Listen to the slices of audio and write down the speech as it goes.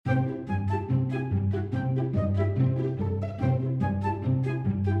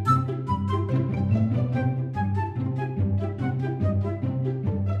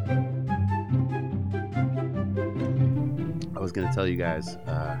was gonna tell you guys.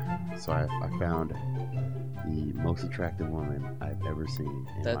 So I found the most attractive woman I've ever seen.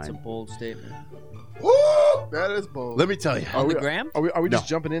 That's a bold statement. Ooh, that is bold. Let me tell you. On the gram? Are we just No.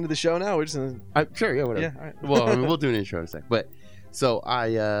 jumping into the show now? We're just Sure, yeah, whatever. yeah. All right. Well, I mean, we'll do an intro in a sec. But so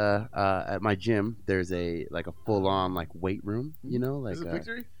I at my gym, there's a full on weight room. You know, like Is it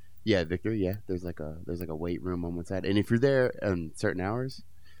Victory? Yeah, Victor. Yeah, there's like a weight room on one side, and if you're there on certain hours,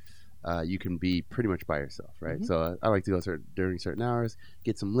 you can be pretty much by yourself, right? Mhm. So I like to go during certain hours,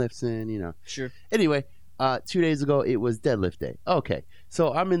 get some lifts in, you know. Sure. Anyway, 2 days ago it was deadlift day. Okay,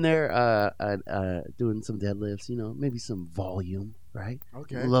 so I'm in there doing some deadlifts, you know, maybe some volume, right?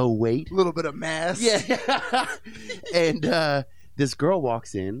 Okay. Low weight. A little bit of mass. Yeah. And this girl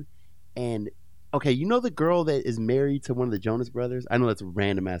walks in, and okay, you know the girl that is married to one of the Jonas Brothers? I know that's a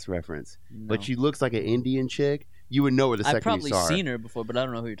random ass reference, but No. she looks like an Indian chick. You would know her the second I've probably you saw her. seen her before, but I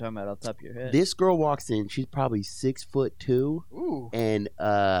don't know who you're talking about off the top of your head. This girl walks in. She's probably 6'2", Ooh. and Is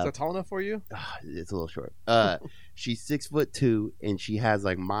that tall enough for you? it's a little short. She's 6'2", and she has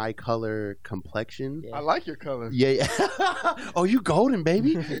like my color complexion. Yeah. I like your color. Yeah. Oh, you golden,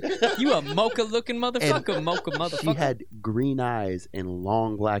 baby. You a mocha looking motherfucker, mocha motherfucker. She had green eyes and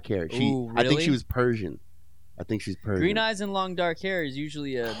long black hair. Ooh, I think really? she was Persian. I think she's Persian. Green eyes and long dark hair is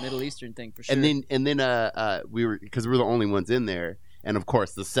usually a Middle Eastern thing for sure. And then we were, because we were the only ones in there, and of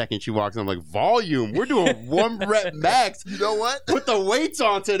course the second she walks in, I'm like, volume. We're doing 1 rep max. You know what? Put the weights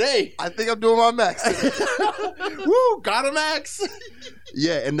on today. I think I'm doing my max. Woo, got a max.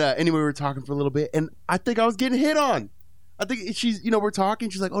 Yeah, and anyway, we were talking for a little bit, and I think I was getting hit on. I think she's, we're talking.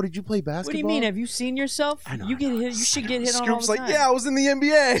 She's like, "Oh, did you play basketball?" what do you mean? Have you seen yourself? I know, You get hit. You should get hit on all Scoop's the like, time. yeah, I was in the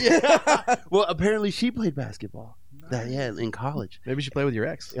NBA. Well, apparently she played basketball. Yeah, in college. Maybe you should play with your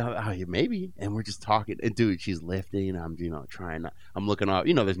ex. Yeah, maybe. And we're just talking. And dude, she's lifting. I'm, trying. I'm looking off.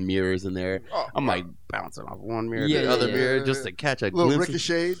 There's mirrors in there. Oh, I'm like bouncing off one mirror to Yeah, the yeah, other yeah. mirror just to catch a little glimpse.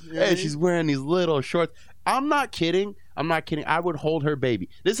 ricochet. You know what I Hey, mean? she's wearing these little shorts. I'm not kidding. I would hold her baby.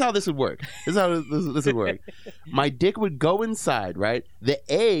 This is how this would work. This is how this would work. My dick would go inside, right? The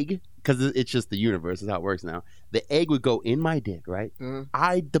egg, because it's just the universe. Is how it works now. The egg would go in my dick, right? Mhm.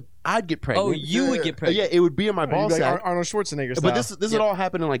 I'd get pregnant. Oh, you would Yeah. get pregnant. Yeah, it would be in my ball You'd be like sack. Arnold Schwarzenegger style. But this Yeah. would all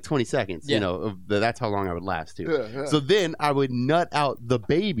happen in like 20 seconds. Yeah. That's how long I would last too. Yeah. So then I would nut out the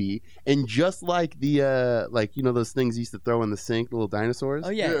baby, and just like the those things you used to throw in the sink, the little dinosaurs, Oh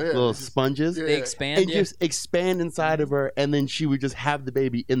yeah. Yeah, yeah. little sponges, Yeah. They expand. and Yeah. just expand inside of her, and then she would just have the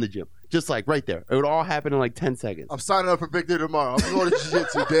baby in the gym, just like right there. It would all happen in like 10 seconds. I'm signing up for Victor tomorrow. I'm going to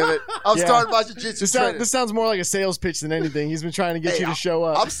jiu-jitsu, damn it. I'm Yeah. starting my jiu-jitsu training. This sounds more like a sales pitch than anything. He's been trying to get Hey, you to show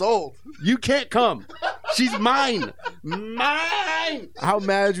up. I'm sold. You can't come. She's mine. Mine. How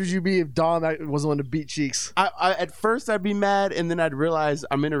mad would you be if Dom was the one to beat Cheeks? I at first I'd be mad, and then I'd realize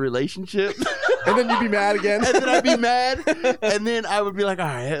I'm in a relationship. And then you'd be mad again? And then I'd be mad, and then I would be like, all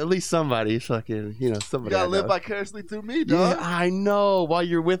right, at least somebody fucking, You somebody. gotta I live know. vicariously through me, Yeah, dog. I know. While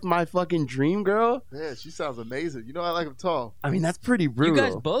you're with my fucking dream girl, Yeah, she sounds amazing. You know I like him tall. I mean that's pretty You brutal.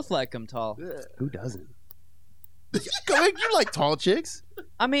 guys both like them tall. Yeah. Who doesn't? You like tall chicks?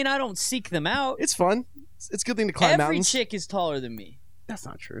 I mean, I don't seek them out. It's fun. It's a good thing to climb Every mountains. chick is taller than me. That's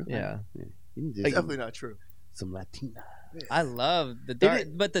not true. Yeah. You need to Definitely not true. some Latina. I love the dark,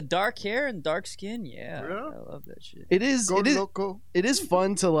 but the dark hair and dark skin. Yeah, Yeah. I love that shit. It is. Go It is. loco. It is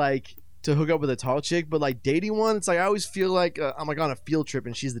fun to hook up with a tall chick, but like dating one, it's like I always feel like I'm like on a field trip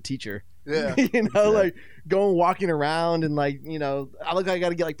and she's the teacher. Yeah. Like going walking around and like I look like I got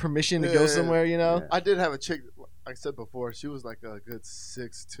to get like permission to go Yeah. somewhere. Yeah. I did have a chick, like I said before, she was like a good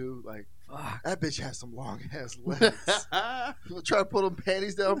 6'2". Like, Fuck. that bitch has some long ass legs. Try to pull them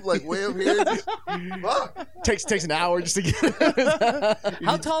panties down from like way up here. Just, fuck. Takes an hour just to get.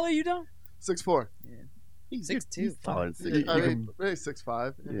 How tall are you, Dom? 6'4". 6'2". He's taller than Yeah, 6'2". I mean, maybe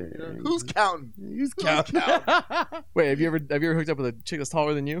 6'5". Yeah, You know, yeah. who's counting? Who's counting? Wait, have you ever hooked up with a chick that's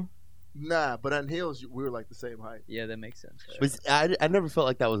taller than you? Nah, but on heels, we were like the same height. Yeah, that makes sense. But I never felt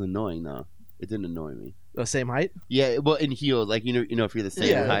like that was annoying though. It didn't annoy me. The same height? Yeah, well, in heels, like if you're the same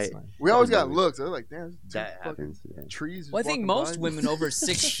Yeah, height, We always got looks. I was like, damn, that happens. Yeah. trees. just Well, I think walking most by. women over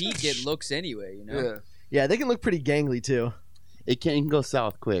 6 feet get looks anyway. You know. Yeah. Yeah, they can look pretty gangly too. It can go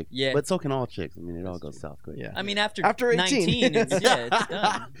south quick. Yeah. But so can all chicks. I mean, it all goes south quick. Yeah. I mean, after 18. 19, it's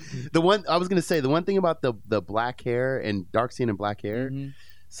done. The one thing about the black hair and dark skin and black hair, Mhm.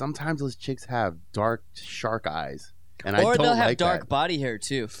 sometimes those chicks have dark shark eyes. And Or I don't they'll have like dark that. body hair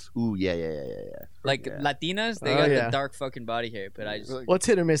too. Ooh, yeah. Like Yeah. Latinas, they Oh, got yeah. the dark fucking body hair. But I just Like, Well, it's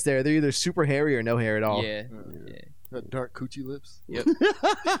hit or miss there. They're either super hairy or no hair at all. yeah. Yeah. Yeah. That dark coochie lips.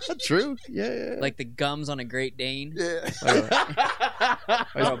 True. Yeah. Like the gums on a Great Dane Yeah.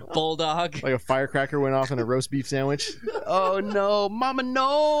 or a bulldog. Like a firecracker went off in a roast beef sandwich. Oh no, Mama, no.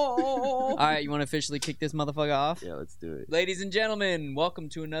 All right, you want to officially kick this motherfucker off? Yeah, let's do it. Ladies and gentlemen, welcome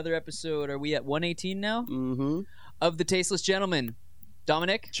to another episode. Are we at 118 now? Mm-hmm. Of The Tasteless Gentleman.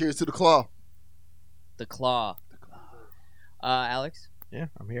 Dominic? Cheers to the claw. The Claw. Alex? Yeah,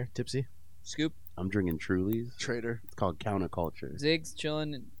 I'm here, tipsy. Scoop? I'm drinking Trulies. Traitor. It's called Counterculture. Ziggs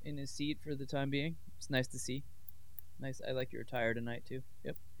chilling in his seat for the time being. It's nice to see. Nice. I like your attire tonight, too.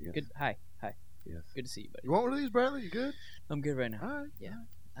 Yep. Yes. Good. Hi. Yes. Good to see you, buddy. You want one of these, Bradley? You good? I'm good right now. All right. Yeah.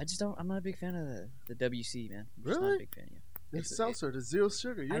 I just don't. I'm not a big fan of the WC, man. I'm just not a Really? big fan. Yeah. It's seltzer. There's zero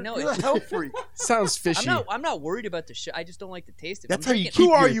sugar. You're, I know, You're it's a health freak. Sounds fishy. I'm not worried about the shit. I just don't like the taste of it. That's I'm how you drinking-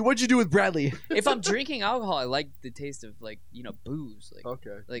 Who are you? What'd you do with Bradley? If I'm drinking alcohol, I like the taste of booze,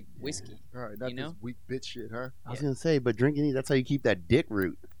 Okay. like whiskey. All right. Not You know? this weak bitch shit, huh? I was gonna say, but drinking, that's how you keep that dick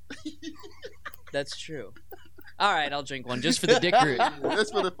root. That's true. All right, I'll drink one just for the dick root. That's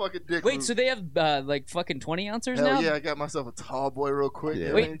for the fucking dick. Wait, root. so they have fucking 20 ounces Hell now? yeah, I got myself a tall boy real quick. Yeah.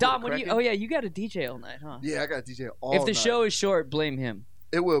 man. Wait, Get Dom, it when you? cracking. Oh yeah, you got a DJ all night, huh? Yeah, I got DJ all If the night. show is short, blame him.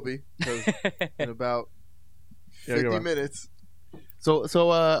 It will be. 'Cause in about Yeah, 50 go on. minutes. So,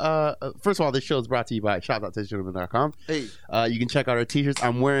 first of all, this show is brought to you by shop.tastegentleman.com. Hey, You can check out our t-shirts.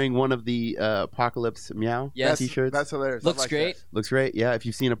 I'm wearing one of the Apocalypse Meow Yes. t-shirts. that's hilarious. I Looks like great. that. Looks great. Yeah, if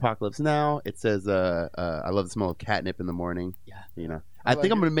you've seen Apocalypse Now, it says, I love the smell of catnip in the morning. Yeah. You know. I I think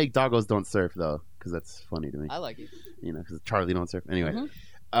like I'm it. going to make Doggos Don't Surf, though, because that's funny to me. I like it. You know, because Charlie don't surf. Anyway. Mhm.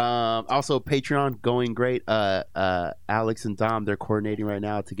 Also, Patreon, going great. Alex and Dom, they're coordinating right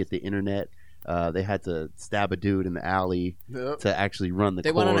now to get the internet. They had to stab a dude in the alley Yep. to actually run the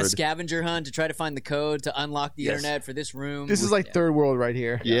They cord. went on a scavenger hunt to try to find the code to unlock the Yes. internet for this room. This is like Yeah. third world right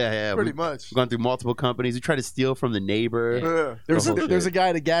here. Yeah. Pretty We've much. gone through multiple companies. We tried to steal from the neighbor. Yeah. There's The whole there's a shit. guy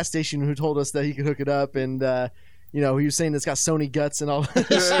at a gas station who told us that he could hook it up, and he was saying it's got Sony guts and all. Yeah,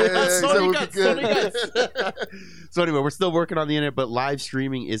 yeah, yeah, Sony that would be guts, good. Sony So anyway, we're still working on the internet, but live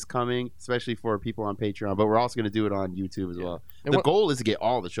streaming is coming, especially for people on Patreon. But we're also going to do it on YouTube as well. And The what- goal is to get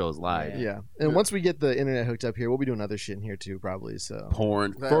all the shows live. Yeah, and once we get the internet hooked up here, we'll be doing other shit in here too, probably. So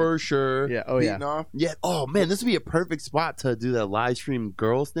Porn Right. for sure. yeah, oh yeah, Beating off. Yeah. Oh man, this would be a perfect spot to do that live stream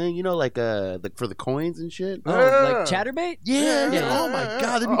girls thing. You know, like for the coins and shit. Oh, Yeah. like Chatterbait? Yeah. Yeah. Oh my god,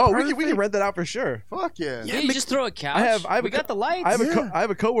 that'd be oh, perfect. we can rent that out for sure. Fuck yeah. Yeah, you just throw a couch. I have we a got the lights. I have Yeah. I have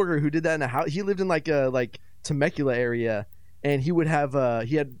a coworker who did that in a house. He lived in like Temecula area, and he would have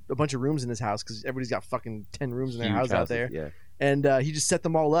he had a bunch of rooms in his house because everybody's got fucking 10 rooms in their Huge house out houses, there. Yeah. And he just set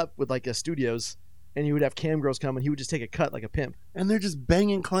them all up with like studios, and he would have cam girls come, and he would just take a cut like a pimp. And they're just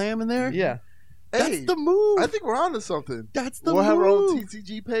banging clam in there. Yeah, That's Hey, the move. I think we're on to something. That's the We'll move. have our own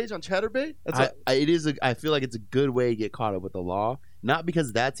TCG page on Chatterbait. that's it is. I feel like it's a good way to get caught up with the law. Not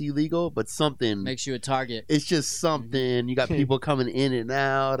because that's illegal, but something. Makes you a target. It's just something. You got people coming in and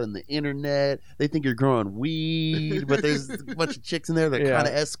out on the internet. They think you're growing weed, but there's a bunch of chicks in there that Yeah. kind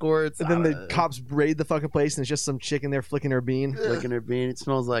of escorts. and then the cops raid the fucking place, and it's just some chick in there flicking her bean. licking her bean. It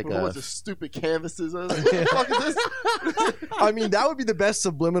smells like What was the stupid canvases? I was like, what the fuck is this? I mean, that would be the best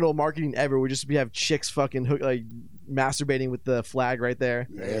subliminal marketing ever. Would just be have chicks fucking masturbating with the flag right there.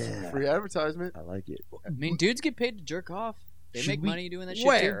 Yeah, free advertisement. I like it. I mean, dudes get paid to jerk off. They Should make we- money doing that shit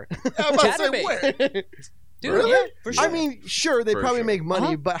Where? I'm about to say Chatterbait. where? Dude, Really? yeah, for sure. I mean, sure, they For probably sure. make money,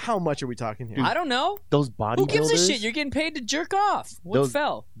 Uh-huh. but how much are we talking here? I don't know. Those bodybuilders. Who gives a shit? You're getting paid to jerk off. What Those-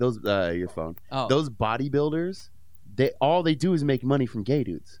 fell? Those your phone. Oh, Those bodybuilders. All they do is make money from gay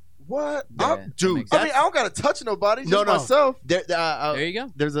dudes. What? Yeah, I'm- that dude, makes I sense. mean, I don't gotta touch nobody. Just No, no. myself. There, there you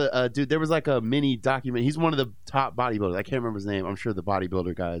go. there's a dude. There was like a mini document. He's one of the top bodybuilders. I can't remember his name. I'm sure the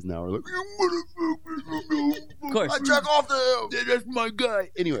bodybuilder guys now are like, Of course. I jack off to him. "Yeah, that's my guy.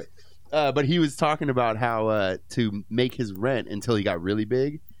 Anyway, but he was talking about how to make his rent until he got really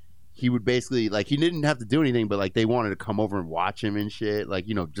big. He would basically he didn't have to do anything, but like they wanted to come over and watch him and shit. Like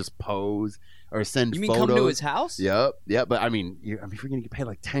just pose or send You mean photos. come to his house? Yep. But I mean, if you're gonna get paid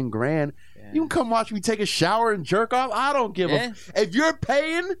like $10,000, Yeah. you can come watch me take a shower and jerk off. I don't give Yeah. If you're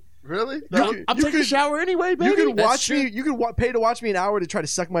paying, Really? I'm taking a shower anyway, baby. You can That's watch true. me. You can pay to watch me an hour to try to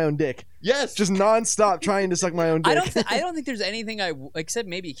suck my own dick, Yes. just nonstop trying to suck my own dick. I don't think there's anything except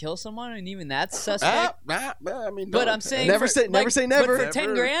maybe kill someone, and even that's Ah, suspect. I mean, But no. I'm saying Never for- say- never say never. But for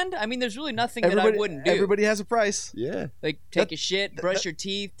Never. $10,000, I mean, there's really nothing that I wouldn't do. Everybody has a price. Yeah. Like take a shit, brush your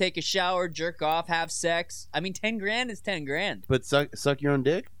teeth, take a shower, jerk off, have sex. I mean, $10,000 is $10,000. But suck your own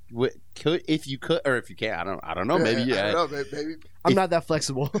dick. could if you could or if you can't. I don't know. Maybe I don't know, maybe. I'm not that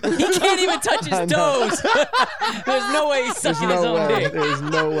flexible. He can't even touch his I know. toes. There's no way he's sucking his own dick. There's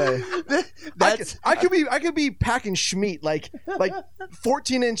no way. That's I could be packing Schmeat like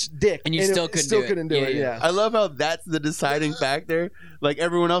 14-inch dick, And you still couldn't do it. Yeah. I love how that's the deciding factor. Like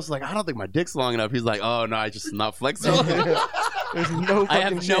everyone else is like, I don't think my dick's long enough. He's like, oh no, I just not flexible. There's no fucking I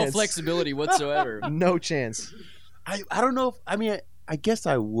have no chance. flexibility whatsoever. No chance. I don't know if I guess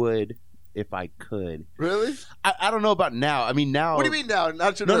I would if I could. Really? I don't know about now. I mean now. What do you mean now?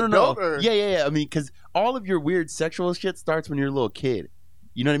 Not your No. adult? Or? Yeah. I mean, because all of your weird sexual shit starts when you're a little kid.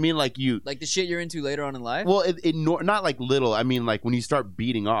 You know what I mean? Like you. Like the shit you're into later on in life? Well, not like little. I mean, like when you start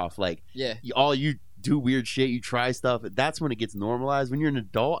beating off, like Yeah. you do weird shit, you try stuff. That's when it gets normalized. When you're an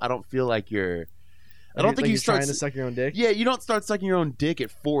adult, I don't feel like you're. I don't think you you're start trying to suck your own dick. Yeah, you don't start sucking your own dick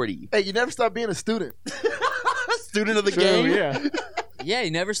at 40. Hey, you never stop being a student. Student of the True, game. yeah. Yeah,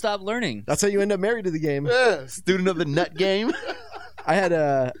 you never stop learning. That's how you end up married to the game. Yeah. Student of the nut game. I had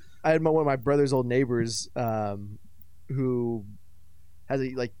one of my brother's old neighbors who has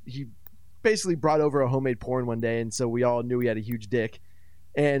he basically brought over a homemade porn one day, and so we all knew he had a huge dick,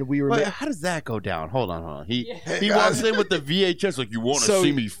 and we were Wait, how does that go down? Hold on. He guys. walks in with the VHS like, you want to So-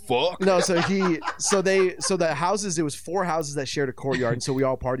 see me fuck? no, so the houses, it was 4 houses that shared a courtyard, and so we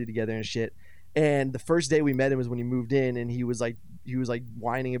all partied together and shit. And the first day we met him was when he moved in, and he was like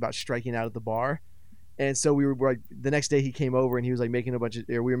whining about striking out at the bar. And so we were like, the next day he came over and he was like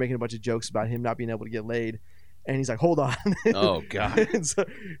we were making a bunch of jokes about him not being able to get laid. And he's like, hold on. Oh God. And so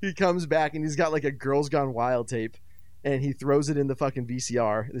he comes back and he's got like a Girls Gone Wild tape, and he throws it in the fucking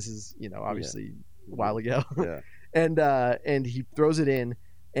VCR. This is, obviously a while ago. Yeah. and he throws it in,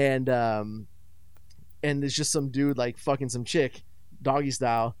 and there's just some dude like fucking some chick, doggy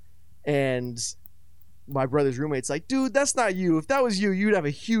style, and my brother's roommate's like, dude, that's not you. If that was you, you'd have a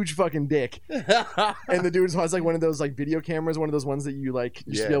huge fucking dick. And the dude has like one of those like video cameras, one of those ones that you like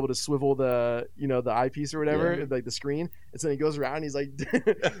used to be able to swivel the the eyepiece or whatever, like the screen. And so he goes around and he's like,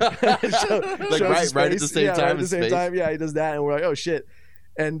 Like right at the same time as space. Yeah, he does that, and we're like, oh shit.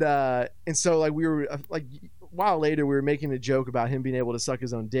 And so like we were like a while later we were making a joke about him being able to suck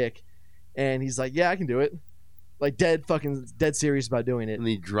his own dick, and he's like, yeah, I can do it. Like dead serious about doing it. And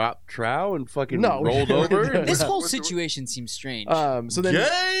he dropped trow and fucking No, rolled we over. didn't. This whole situation seems strange. So then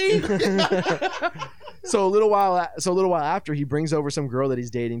Gay! So a little while after, he brings over some girl that he's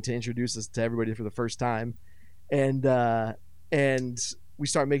dating to introduce us to everybody for the first time, and we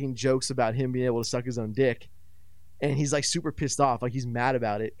start making jokes about him being able to suck his own dick, and he's like super pissed off, like he's mad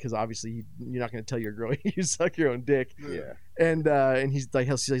about it because obviously you're not going to tell your girl you suck your own dick, Yeah. and he's like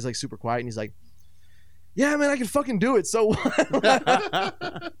he's like super quiet, and he's like, yeah, man, I can fucking do it. So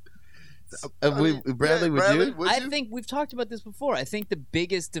what? Bradley, would you? would I you? think we've talked about this before. I think the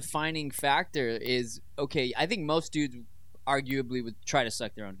biggest defining factor is, okay, I think most dudes arguably would try to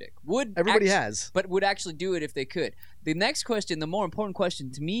suck their own dick. Everybody has. But would actually do it if they could. The next question, the more important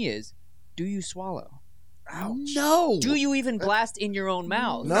question to me is, do you swallow? No. Do you even blast in your own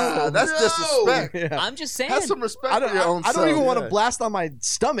mouth? Nah, that's disrespect. Yeah. I'm just saying. Have some respect I for your own don't self. even want to yeah. blast on my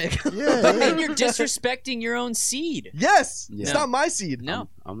stomach. But Yeah. then you're disrespecting your own seed. Yes, Yeah. it's not my seed. No,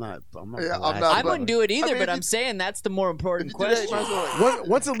 I'm not. Yeah, I'm blasting. not- I but- wouldn't do it either, I mean, but if I'm you- saying that's the more important If you do that, you question. might as well,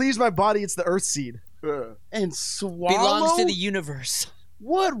 Once it leaves my body, it's the earth seed. yeah. And swallow. Belongs to the universe.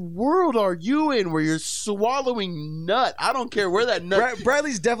 What world are you in where you're swallowing nut? I don't care where that nut.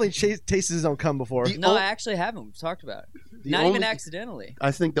 Bradley's definitely tasted his own cum before. The No, o- I actually haven't. We've talked about it. the Not only- even accidentally. I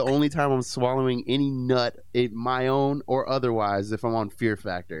think the only time I'm swallowing any nut, my own or otherwise, if I'm on Fear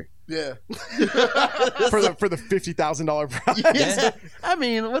Factor. Yeah. for the $50,000 prize. Yes. I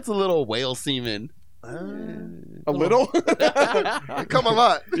mean, what's a little whale semen? A little? Come a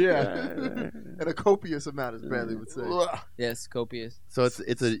lot. Yeah. And a copious amount, as Bradley would say. Yes, copious. So it's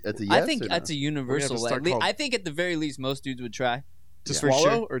a yes. I think or no? that's a universal. start Like, called- I think at the very least, most dudes would try. To For swallow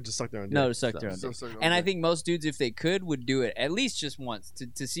sure. or to suck their own dick? No, to suck their own So- dick. so- And I think most dudes, if they could, would do it at least just once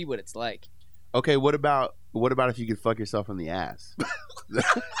to see what it's like. Okay, what about if you could fuck yourself in the ass?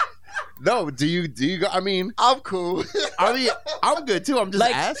 No, do you go? I mean, I'm cool. I'm good too. I'm just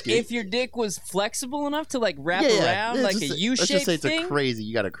Like, asking. if your dick was flexible enough to like wrap Yeah, around yeah, like just a say- let's just U-shaped say it's thing.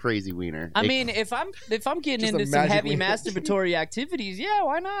 you got a crazy wiener. I mean, if I'm getting Just a into some magic heavy wiener. masturbatory activities, yeah,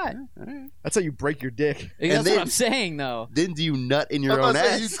 why not? That's how you break your dick. That's then- what I'm saying, though. then do you nut in I'm your about own to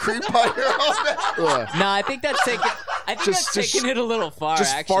say, you ass? creep on your own ass. Ugh. No, I think that's taking. I think Just- that's taking it a little far.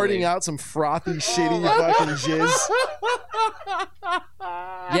 Just actually. farting out some frothy, shitty fucking jizz.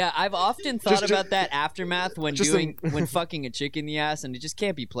 Yeah, I've often thought Just- about that aftermath when just when fucking a chick in the ass, and it just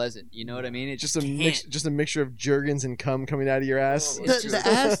can't be pleasant. You know what I mean? It Just just a can't. just a mixture of Jergens and cum coming out of your ass. Oh, It's The just-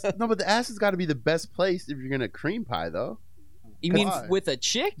 ass, no, but the ass has got to be the best place if you're gonna cream pie, though. You mean Why? with a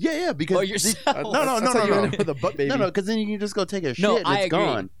chick Yeah, because or yourself? no, no, That's how you no. end up with a butt baby. No, because then you can just go take a shit No, and I it's agree.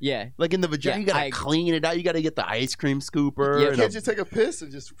 gone. Yeah, Like in the vagina, Yeah, you gotta I agree. clean it out. You gotta get the ice cream scooper. Yeah, and Can't a- you take a piss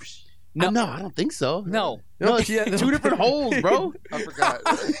and just? no, No, I don't think so. no. No, it's Yeah, two different holes, bro. I forgot.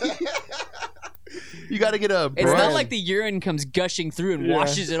 You gotta get a It's brush. not like the urine comes gushing through and Yeah.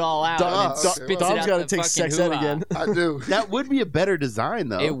 washes it all out. Dom- and it Dom- spits it Dom's out got to the take fucking sex ed hoo-ha. again. I do. That would be a better design,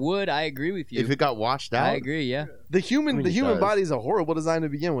 though. It would. I agree with you. if it got washed out. I agree. Yeah. The human I mean, the it human does. body is a horrible design to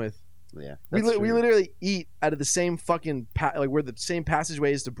begin with. Yeah, We that's we true. literally eat out of the same fucking like we're the same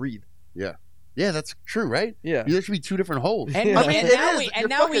passageways to breathe. Yeah, that's true, right? Yeah. There should be two different holes. And, Yeah. I mean, and it now is. we Your and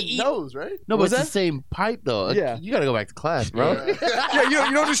now we fucking eat. nose, right? No, but Was it's that? the same pipe, though. Yeah. You gotta go back to class, bro. Yeah,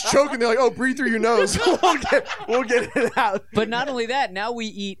 you don't just choke and they're like, oh, breathe through your nose. we'll get it out. But not only that, now we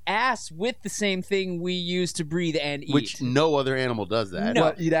eat ass with the same thing we use to breathe and eat. Which no other animal does that. No.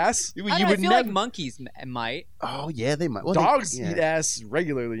 What, eat ass? You, I, you don't know, I would feel never. like monkeys might Oh yeah, they might. Well, Dogs yeah. eat ass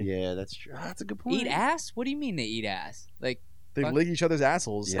regularly. Yeah, that's true. That's a good point. eat ass. What do you mean they eat ass? Like They Fuck. lick each other's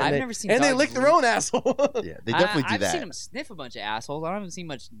assholes. Yeah. And I've they, never seen. and they dogs lick their own asshole. Yeah, they definitely do I've that. seen them sniff a bunch of assholes. I haven't seen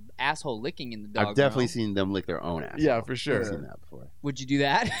much asshole licking in the dog. I've definitely realm. seen them lick their own ass. Yeah, for sure. I've seen that before. Would you do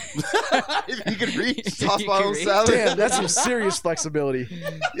that? If you could reach. If Toss you my could own reach. salad. Damn, that's some serious flexibility.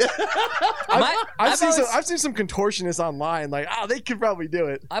 My- I've seen always- I've seen some contortionists online. Like, they could probably do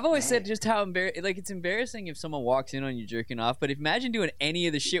it. I've always said just how it's embarrassing if someone walks in on you jerking off. But imagine doing any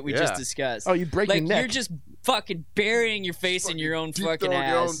of the shit we just Yeah. discussed. Oh, you break like your neck. you're just fucking burying your face in your own Deep fucking throwing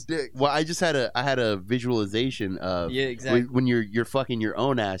your own ass. dick. Well, I had a visualization of Yeah, exactly. when you're fucking your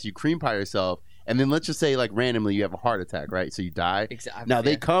own ass, you cream pie yourself, and then let's just say like randomly you have a heart attack, right? So you die. Exactly. Now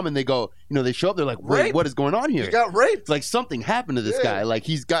they come and they go, they show up. They're like, "Wait, Rape? what is going on here?" You got raped. It's like something happened to this Yeah. guy. Like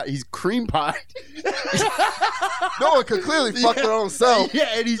he's cream pied. No one could clearly fuck their own self. Yeah,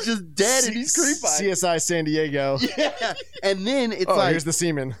 and he's just dead, and he's cream pied. CSI San Diego. Yeah, and then it's Oh, like, here's the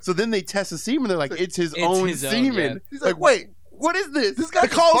semen. so then they test the semen. They're like, it's his It's own his own, semen. yeah. He's like, wait, What is this? this guy The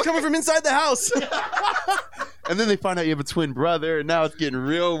just call is fucked- coming from inside the house. And then they find out you have a twin brother, and now it's getting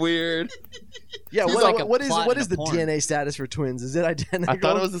real weird. Yeah, Sounds what, like a what is plot what in is a the porn. DNA status for twins? Is it identical? I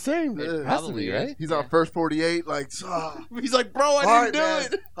thought it was the same. Yeah. It has to Probably be, is. right? He's on first 48, like, He's like, bro, I all didn't right,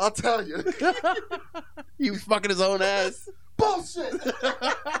 do man, I'll tell you. it. He was fucking his own ass. Bullshit.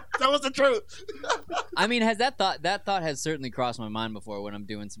 That was the truth. I mean, has that thought has certainly crossed my mind before when I'm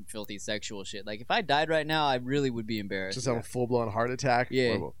doing some filthy sexual shit. Like if I died right now, I really would be embarrassed. Just have a full blown heart attack. Yeah.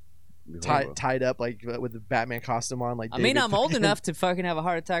 Horrible. Tied up like with the Batman costume on. Like I mean, David I'm old fucking- enough to fucking have a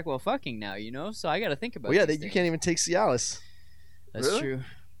heart attack while fucking now, so I got to think about. Well, yeah, these you things. can't even take Cialis. That's Really? true.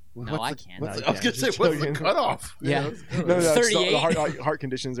 No, I can't. What's No, the- I was you gonna say, can't. what's Just the joking. cutoff? Yeah. No, it's the 38. heart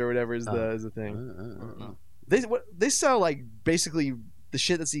conditions or whatever is the thing. Uh. They sell like basically the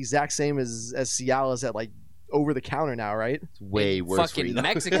shit that's the exact same as Cialis at like over the counter now, right? It's way In worse for you. fucking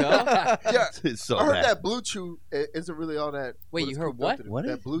Mexico. Yeah. It's so I heard bad. that Blue Chew isn't really all that. Wait, what you it's heard cooked what? up to. What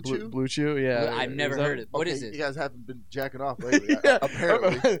That is- Blue Chew? Blue Chew, yeah. I've never heard it. What Okay, is it? You guys haven't been jacking off lately. Yeah.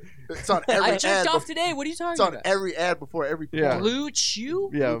 Apparently, it's on every I ad. jerked off bef- today. What are you talking It's on about? every ad before every. Yeah. porn. Blue Chew?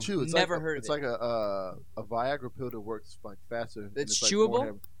 Yeah. Blue Chew. It's Never like heard of It's it. like a Viagra pill that works like faster. and It's like chewable? more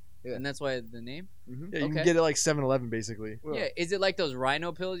heavy. Yeah. And that's why the name? Mhm. Yeah, you Okay. can get it like 7-Eleven basically. Well, Yeah. Is it like those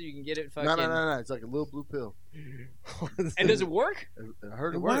rhino pills? You can get it fucking. No. It's like a little blue pill. And does it work? I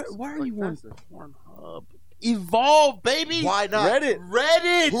heard it Why, works. why are Like you on faster. Pornhub? Evolve, baby. Why not?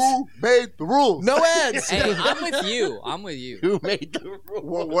 Reddit. Who made the rules? No ads. Hey, I'm with you. I'm with you. Who made the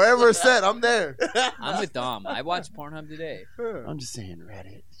rules? Wherever it's set, I'm there. I'm with Dom. I watched Pornhub today. I'm just saying,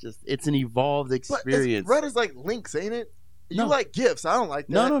 Reddit. It's an evolved But experience. Reddit's like links, ain't it? You No. like GIFs. I don't like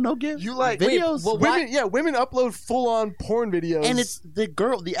that. No gifts. You like- Wait, videos, well, why- Women upload full on porn videos. and it's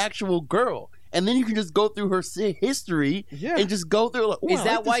the actual girl, and then you can just go through her history yeah. and just go through. Like, "Ooh, Is I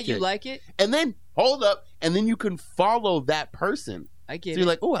that like why this you chick." like it? And then hold up, and then you can follow that person. I So get you're it.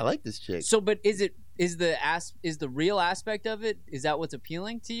 like, oh, I like this chick. So, but is the real aspect of it? Is that what's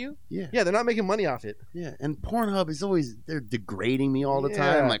appealing to you? Yeah, Yeah, they're not making money off it. yeah. And Pornhub is always they're degrading me all the Yeah.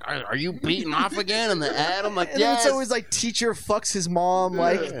 time. Like, are you beating off again in the ad? I'm like, And then yes. it's always like teacher fucks his mom.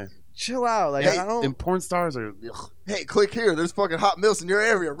 Like, Yeah. chill out. Like, Hey, I don't. And porn stars are. Ugh, Hey, click here. There's fucking hot meals in your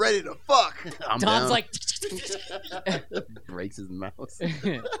area, ready to fuck. I'm Tom's down. like, breaks his mouse.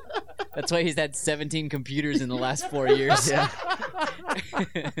 that's why he's had 17 computers in the last 4 years. Yeah.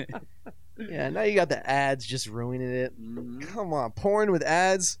 Yeah, now you got the ads just ruining it. Mhm. Come on, porn with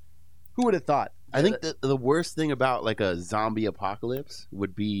ads. Who would have thought? I think the worst thing about like a zombie apocalypse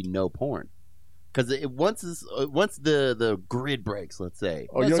would be no porn, because once the grid breaks, let's say,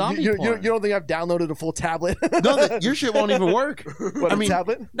 Oh, Well, you, don't, zombie you porn. don't think I've downloaded a full tablet? no, your shit won't even work. What, I a mean,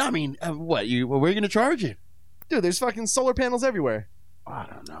 tablet? No, I mean, what? Where are you gonna charge it? Dude, there's fucking solar panels everywhere. I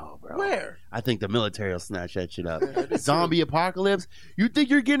don't know, bro. Where? I think the military will snatch that shit up. Yeah, I do too. Zombie apocalypse? You think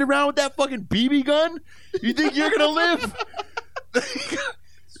you're getting around with that fucking BB gun? You think you're gonna live?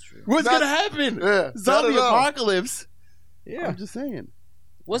 What's Not- gonna happen? Yeah. Zombie not at all. apocalypse? Yeah. I'm just saying.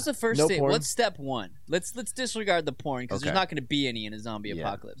 What's the first No thing? porn. What's step one? Let's disregard the porn because Okay. there's not going to be any in a zombie Yeah.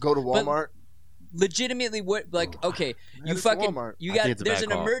 apocalypse. Go to But- Walmart. Legitimately, what? Like, okay, you it's a fucking, Walmart. you I got. think it's a There's bad an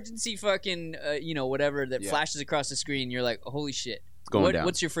call. emergency fucking, whatever that Yeah. flashes across the screen. You're like, holy shit. It's going down.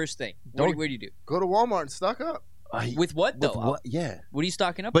 What's your first thing? Don't- What do you do? Go to Walmart and stock up. With what though? With what? Yeah. What are you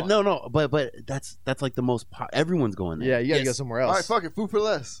stocking up But on? no, but that's like the most. Everyone's going there. Yeah, you gotta Yes. go somewhere All right, else. fuck it. Food for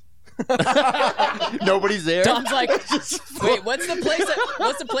less. Nobody's there. Dom's like, Just wait, what's the place?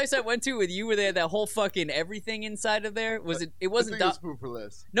 What's the place I went to with you? Where they had that whole fucking everything inside of there? Was it? It I wasn't. think it was food for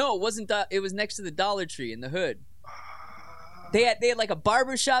less. No, it wasn't. It was next to the Dollar Tree in the hood. They had like a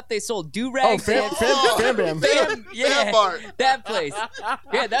barber shop. They sold do Oh, rags. Fam Bam. yeah, Bart. that place.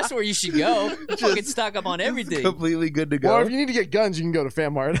 Yeah, that's where you should go. Fucking stock up on everything. completely good to go. Well, if you need to get guns, you can go to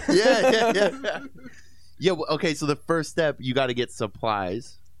FanMart. yeah. Yeah. Well, okay, so the first step, you got to get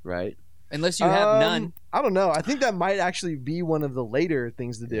supplies, right? Unless you have none. I don't know. I think that might actually be one of the later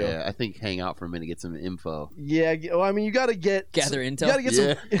things to do. Yeah, I think hang out for a minute, get some info. Yeah, well, I mean, you got to get Gather You intel. got to get some.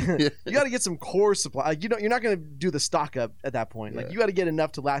 Yeah. You got to get some core supply. Like, you're not going to do the stock up at that point. Like Yeah. you got to get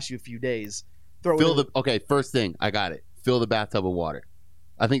enough to last you a few days. Throw Fill it in. okay, first thing, I got it. Fill the bathtub with water.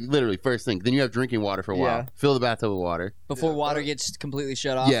 I think literally first thing. Then you have drinking water for a while. Yeah. Fill the bathtub with water. Before Yeah, water but- gets completely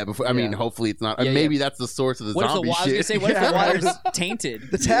shut off. Yeah, before I mean, Yeah. hopefully it's not. Yeah, maybe that's the source of the What if the zombie water? I was gonna shit. say, what if the Yeah. water's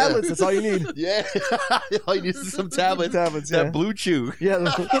tainted? The tablets. That's all you need. Yeah, all you need is some tablets. Tablets. Yeah. That blue chew. Yeah.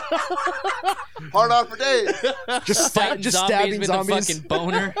 Hard on for days. just Fighting just zombies stabbing with zombies. a fucking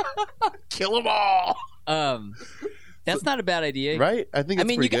boner. Kill them all. That's not a bad idea. Right? I think. I It's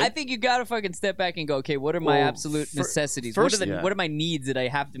mean, pretty I good. think you gotta fucking step back and go, okay, what are my Well, absolute necessities? first- yeah. What are my needs that I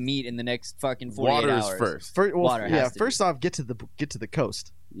have to meet in the next fucking 48 water hours? is first. Water has yeah. to First off, get to the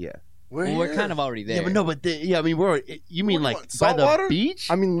coast. Yeah. Well, we're kind of already there. Yeah, but no, but yeah, I mean, we're. You mean What do you like want, by salt the water? beach?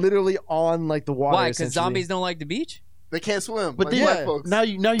 I mean, literally on like the water. Why? Because essentially. zombies don't like the beach? They can't swim. But like then white folks. now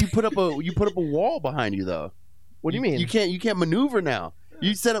you put up a wall behind you though. What do you mean? You can't maneuver now.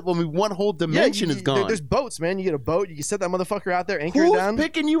 You set up one whole Yeah, dimension is gone. There's boats, man. You get a boat. You can set that motherfucker out there, anchor it Who's down.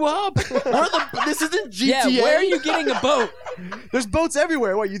 picking you up? This isn't GTA. Yeah, where are you getting a boat? There's boats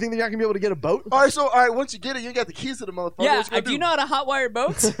everywhere. What? You think they're not gonna be able to get a boat? All right, once you get it, you got the keys to the motherfucker. Yeah, What you gonna do you know how to hotwire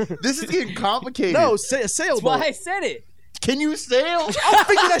boats? That's This is getting complicated. No, a sailboat. why I said it. Can you sail? I'll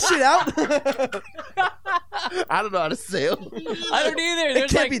figure that shit out. I don't know how to sail. I don't either.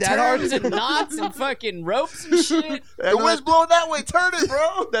 There's can't like be that hard. terms and knots and fucking ropes and shit. The wind's blowing that way. Turn it,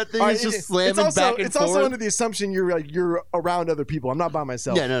 bro. That thing All is right, just slamming it's back and it's forth. also under the assumption you're around other people. I'm not by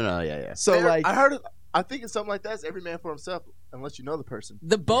myself. Yeah, no, yeah. So Man, like, I heard it. I think it's something like that. It's every man for himself, unless you know the person.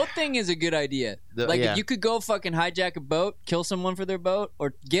 The boat thing is a good idea. Like yeah. if you could go fucking hijack a boat, kill someone for their boat,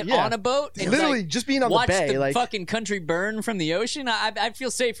 or get Yeah. on a boat and literally like, just being on watch the bay, like fucking country burn from the ocean, I'd feel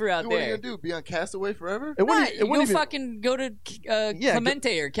safer out Dude, what are you there. gonna do? Be on Castaway forever? it wouldn't, Nah, it you wouldn't go even. fucking go to Yeah,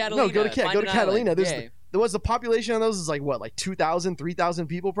 Clemente or Catalina. No, go to find go to an Catalina. island. There's Yeah. there was the population of those is like what, like 2,000, 3,000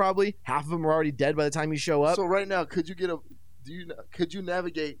 people probably. Half of them are already dead by the time you show up. So right now, could you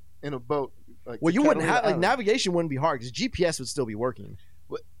navigate in a boat? Like, well, to you wouldn't Catalina have like Island? navigation wouldn't be hard because GPS would still be working.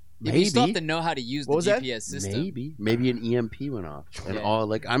 Yeah, but you still have Maybe. to know how to use What the was that? GPS system. Maybe an EMP went off and Yeah. all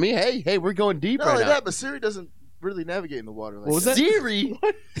like. I mean, hey, we're going deep Not right only now. that, but Siri doesn't really navigate in the water. Like What was that? Siri.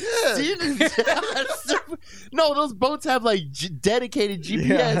 Yeah. No, those boats have like dedicated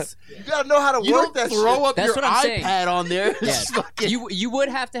GPS. You gotta know how to You work don't that throw shit. up That's your what I'm saying. iPad on there. Yeah. It's fucking- You would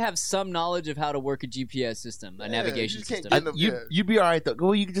have to have some knowledge of how to work a GPS system, a Yeah, navigation you just can't system. get you'd be all right though.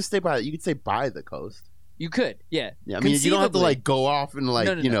 Well, you could just stay by. You could stay by the coast. You could, yeah. Yeah, I mean, you don't have to Conceivably. like go off in like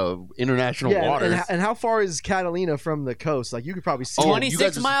No. international Yeah, waters. and how far is Catalina from the coast? Like you could probably see. Oh, it. 26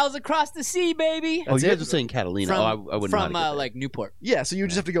 guys are- miles across the sea, baby. Oh, you That's guys it. are saying Catalina. From, I wouldn't know how from to get there. like Newport. Yeah, so you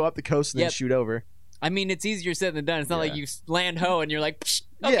just have to go up the coast and then Yep. shoot over. I mean, it's easier said than done. It's not like Yeah. you land ho and you're like, psh,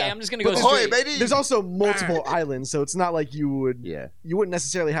 Okay, Yeah. I'm just gonna go Ahoy, straight. baby. There's also multiple islands, so it's not like you Yeah. wouldn't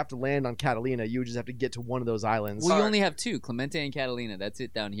necessarily have to land on Catalina. You would just have to get to one of those islands. Well, you Sorry. only have two, Clemente and Catalina. That's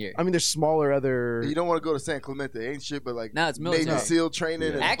it down here. I mean, there's smaller other. You don't want to go to San Clemente. Ain't shit, but like No, it's Navy military. SEAL training.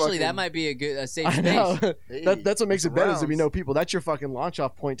 Yeah. And Actually, that fucking- might be a safe I know. space. Hey, That's what makes it better. Is if you rounds. know people, that's your fucking launch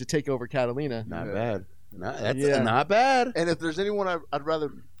off point to take over Catalina. Not Yeah. bad. That's Yeah. not bad. And if there's anyone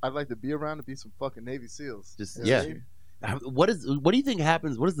I'd like to be around, to be some fucking Navy SEAls. Just You know what I yeah. mean? What do you think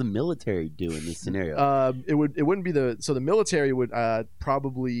happens? What does the military do in this scenario? It wouldn't be the military would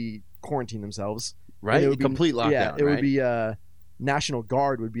probably quarantine themselves. right, And it would be- complete lockdown. Yeah, it right? would be National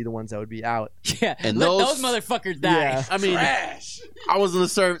Guard would be the ones that would be out. Yeah, And let those- those motherfuckers die. Yeah. I mean, Trash. I was in the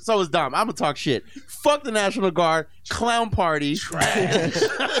service. So was Dom. I'm gonna talk shit. Fuck the National Guard. Clown party.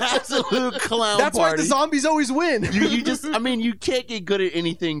 Absolute clown That's why party. the zombies always win. you just. I mean, you can't get good at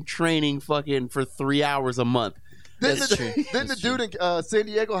anything training fucking for 3 hours a month. Didn't That's the, true. didn't the That's dude in San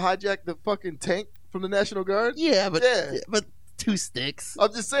Diego hijack the fucking tank from the National Guard? Yeah, but Yeah. but 2 sticks.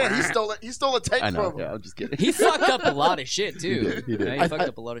 I'm just saying he stole it. He stole a tank I know. from him. Yeah, I'm just kidding. He fucked up a lot of shit too. He did, he did. Yeah, he I- fucked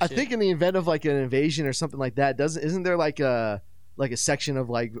up a lot of I shit. think in the event of like an invasion or something like that, isn't there like a section of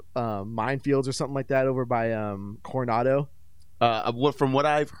like minefields or something like that over by Coronado? From what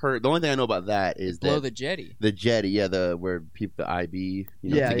I've heard, the only thing I know about that is blow that the jetty. the jetty, yeah, the IB, to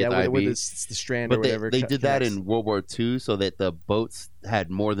yeah, get the where IB. the strand But or they, whatever. they did that connects. in World War II so that the boats had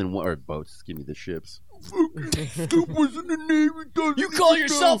more than one, or boats, give me the ships. You call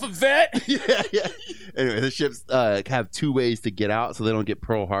yourself a vet? yeah, yeah. Anyway, the ships have 2 ways to get out so they don't get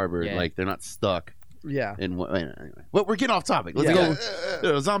Pearl Harbor. Yeah. Like, they're not stuck Yeah. in one. Anyway, well, we're getting off topic. Let's Yeah.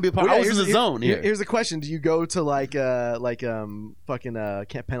 go. Zombie Well, apocalypse. yeah, I was in the zone here. Here's the question: do you go to fucking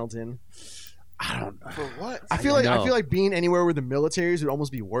Camp Pendleton? I don't know. For what? I feel know. like being anywhere with the militaries would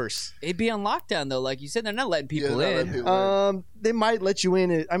almost be worse. It'd be on lockdown though, like you said. They're not letting people they're not in. letting people in. They might let you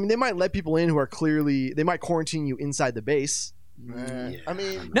in. I mean, they might let people in who are clearly. They might quarantine you inside the base. Man. Yeah, I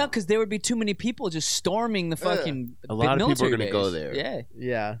mean, No, because there would be too many people just storming the Yeah. fucking. A lot of people are military gonna go base. there. Yeah,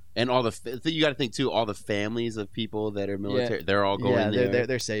 Yeah, And all the you got to think too. All the families of people that are military, they're all going yeah, there.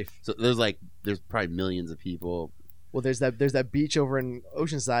 they're safe. So there's probably millions of people. Well, there's that beach over in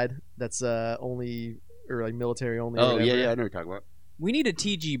Oceanside that's only or like military only. or Oh yeah, whatever. yeah, I know what you're talking about. we need a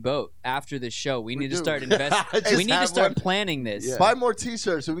TG boat after this show. We need to do. start investing. Just We need to have start one. planning this. Yeah. buy more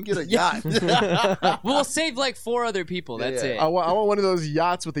T-shirts so we can get a Yeah. yacht. We'll save like 4 other people. That's Yeah. it. I want one of those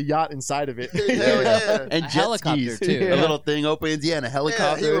yachts with a yacht inside of it. Hell yeah. And A jet helicopter, skis too. A Yeah. little thing opens, yeah, and a Yeah,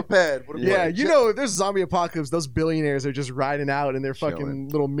 helicopter. helipad. What a Yeah, fucking you know, if there's zombie apocalypse, those billionaires are just riding out in their fucking Chilling.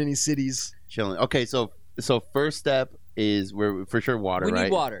 little mini cities. Chilling. Okay, so first step is we're for sure water. We need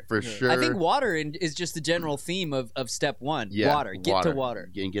right? water. for Yeah. sure. I think water is just the general theme of step 1. Yeah, water. Get to water.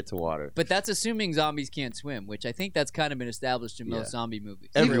 Get to water. But that's assuming zombies can't swim, which I think that's kind of been established in Yeah. most zombie movies.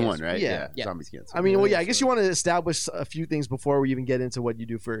 Everyone, right? Yeah. Yeah. Zombies can't. I mean, Yeah, well, yeah, I that's guess you want to establish a few things before we even get into what you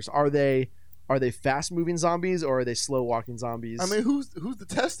do first. Are they fast moving zombies or are they slow walking zombies? I mean, who's the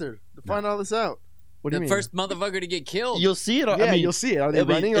tester to find all this out? what do The you mean? first motherfucker to get killed. You'll see it. yeah, I mean, you'll see it. Are they I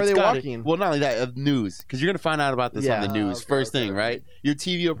mean, running or are it's they gotta- walking? Well, not only that, of news, because you're gonna find out about this on Yeah. the news Okay, first okay. thing, right? Your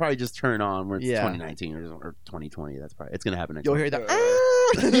TV will probably just turn on when it's Yeah. 2019 or 2020. That's probably it's gonna happen next. You'll month. hear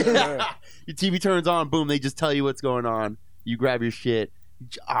that. Your TV turns on, boom, they just tell you what's going on. You grab your shit.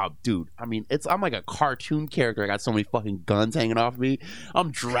 Oh, dude. I mean, I'm like a cartoon character. I got so many fucking guns hanging off me.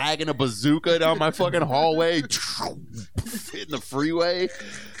 I'm dragging a bazooka down my fucking hallway, hitting the freeway.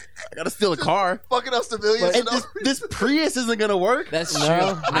 I gotta steal a car. Fucking up civilians. And this Prius isn't gonna work. That's No.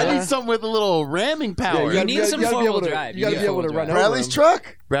 true. I Yeah. need something with a little ramming power. You need some gotta be four-wheel able to- drive. You got to be able to run over Bradley's them.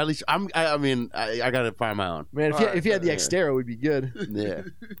 truck. Bradley, I gotta find my own. Man, Alright, if you had the yeah. Xterra, it would be good. Yeah.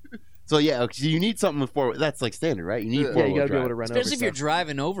 So yeah, so you need something with four. That's like standard, right? You need Yeah, Yeah, four-wheel you got to be drive. able to run Especially over if you're stuff.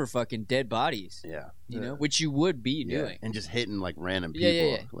 driving over fucking dead bodies, Yeah. you know, Yeah. which you would be Yeah. doing. And just hitting like random people. Yeah, yeah,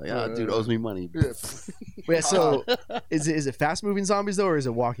 yeah. Like, oh, dude owes me money. Yeah. Yeah, so is it fast moving zombies though, or is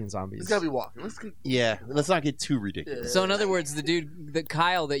it walking zombies? It's gotta be walking. Let's get, Yeah, let's not get too ridiculous. So in other words, the dude, the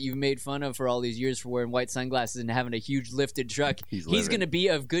Kyle that you've made fun of for all these years for wearing white sunglasses and having a huge lifted truck, He's he's living. going to be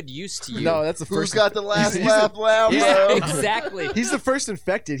of good use to you. No, that's the who's first. got the last he's laugh loud, yeah, bro? exactly. He's the first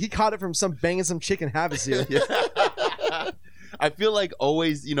infected. He caught it from some banging some chick in Havasu. I feel like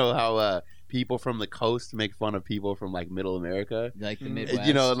always, you know how people from the coast make fun of people from like Middle America. Like the Mm. Midwest.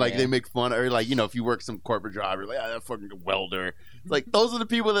 You know, like yeah. they make fun, or like, you know, if you work some corporate job, you're like, ah, that fucking welder. It's like those are the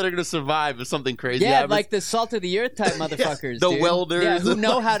people that are gonna survive if something crazy Yeah, happens. like the salt of the earth type motherfuckers. the dude. welders, Yeah, who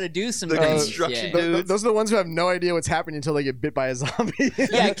know how to do some the things. construction Yeah. dudes. Those are the ones who have no idea what's happening until they get bit by a zombie.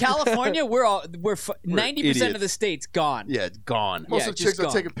 Yeah, California, we're 90% idiots. of the state's gone. Yeah, it's gone. Most Yeah, of the chicks just are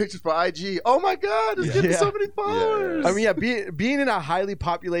gone. taking pictures for IG. Oh my god, it's getting Yeah. so many followers. I mean, yeah, being in a highly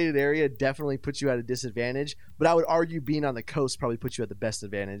populated area definitely puts you at a disadvantage. But I would argue being on the coast probably puts you at the best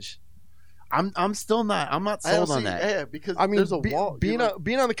advantage. I'm still not. I'm not I don't sold on see- that. Yeah, because I mean, there's a wall. being You're like,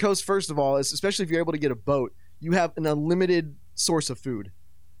 being on the coast, first of all, especially if you're able to get a boat, you have an unlimited source of food.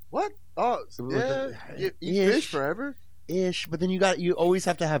 what? Oh, yeah. You eat Ish. fish forever. Ish, but then you always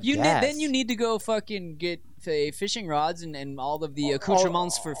have to have You gas. then you need to go fucking get fishing rods and all of the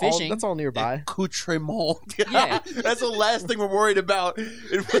accoutrements for fishing. That's all nearby. accoutrement. Yeah. That's the last thing we're worried about.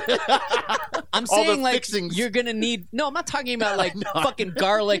 I'm all the saying like fixings. you're gonna need. No, I'm not talking about like No. fucking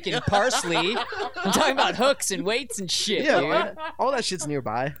garlic and parsley. I'm talking about hooks and weights and shit, Yeah, dude. all that shit's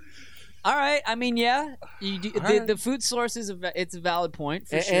nearby. All right, I mean, yeah, the right. the food source is it's a valid point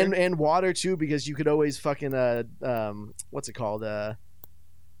for sure. And water too, because you could always fucking what's it called?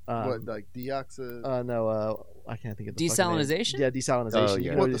 What, like deoxy? I can't think of the fucking name. Desalinization? Yeah, desalinization. Oh, You yeah.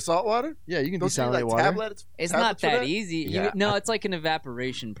 can What, always- the salt water? yeah, you can Don't you need, desalinate like water. tablets? It's not tablets for that easy. Yeah. No, it's like an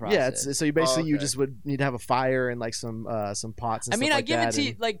evaporation process. Yeah, so you basically you okay. just would need to have a fire and like some pots. And I mean, stuff I like give it that, to you.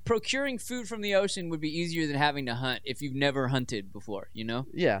 and- Like procuring food from the ocean would be easier than having to hunt if you've never hunted before. You know?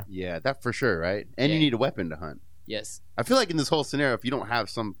 Yeah, Yeah, that for sure, right? And you Yeah. need a weapon to hunt. Yes. I feel like in this whole scenario, if you don't have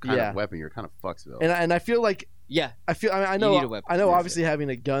some kind Yeah. of weapon, you're kind of fucked, Bill. and I feel like Yeah. I need a know weapon. I know Yeah. obviously having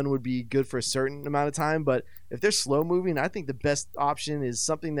a gun would be good for a certain amount of time, but if they're slow moving, I think the best option is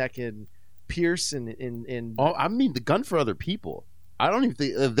something that can pierce and Oh, I mean the gun for other people. I don't even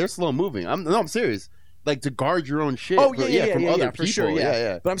think if they're slow moving. I'm serious. Like to guard your own shit. Oh, from yeah, other for people. sure, yeah.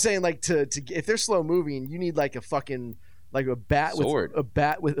 yeah. But I'm saying like to if they're slow moving, you need like a fucking like a bat Sword. with a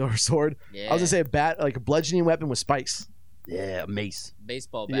bat with or a sword. Yeah. I was gonna say a bat, like a bludgeoning weapon with spikes. Yeah, mace.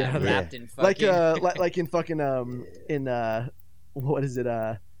 baseball bat Yeah. wrapped in fucking. Like in fucking in what is it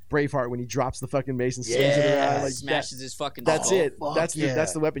Braveheart when he drops the fucking mace and swings it Yeah. around like smashes his fucking. that's skull. it. fuck That's yeah.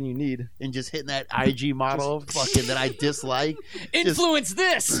 that's the weapon you need. And just hitting that IG model fucking that I dislike. Influence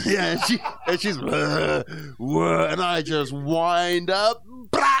this. Yeah, and she's and I just wind up.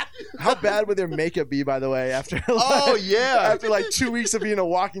 Brat! How bad would their makeup be, by the way, after Oh yeah. after like 2 weeks of being a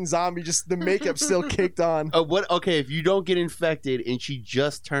walking zombie, just the makeup still caked on. What? Okay, if you don't get infected and she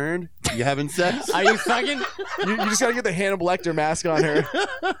just turned, you having sex? Are you fucking? You just gotta get the Hannibal Lecter mask on her.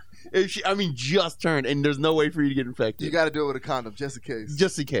 If she, I mean, just turned, and there's no way for you to get infected. You got to do it with a condom, just in case.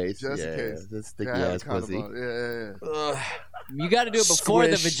 just in case. Just in Yeah, case. That's sticky Gotta have a ass condom pussy. on. Yeah. Ugh. You got to do it before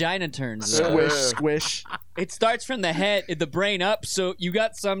the Squish. vagina turns. though. Squish, Yeah. squish. It starts from the head, the brain up, so you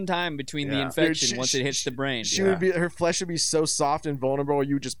got some time between the Yeah. infection Dude, once it hits the brain. She would be her flesh would be so soft and vulnerable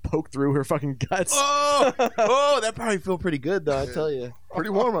you would just poke through her fucking guts. Oh, that probably feel pretty good though. I tell you, Pretty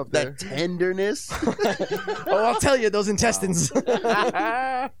warm up there. that tenderness. Oh, I'll tell you, those intestines.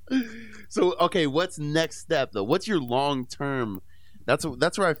 So okay, what's next step though? What's your long term? That's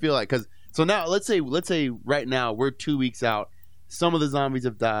where I feel like because so now let's say right now we're 2 weeks out. Some of the zombies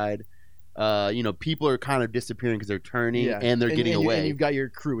have died. People are kind of disappearing because they're turning and they're getting away. And you've got your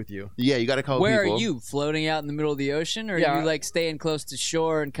crew with you. Yeah, you got to call Where people. are you? Floating out in the middle of the ocean, or Yeah. are you like staying close to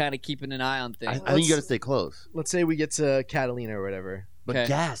shore and kind of keeping an eye on I things? think you got to stay close. Let's say we get to Catalina or whatever. But Okay.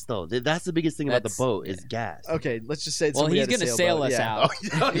 gas though, that's the biggest thing about the That's- boat is gas. Okay, let's just say well, somebody he's had a gonna sail sailboat. us Yeah. out,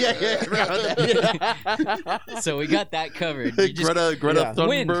 Oh yeah. so we got that covered. You just- Greta Yeah.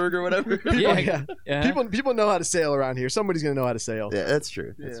 Thunberg or whatever. Yeah. Yeah. People know how to sail around here. Somebody's gonna know how to sail. Yeah, that's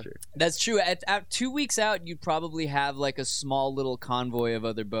true. That's Yeah. true. That's true. At 2 weeks out, you'd probably have like a small little convoy of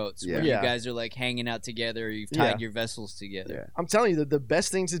other boats where Yeah. you guys are like hanging out together. Or you've tied your vessels together. I'm telling you that the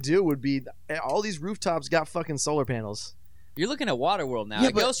best thing to do would be all these rooftops got fucking solar panels. You're looking at Waterworld now. Yeah,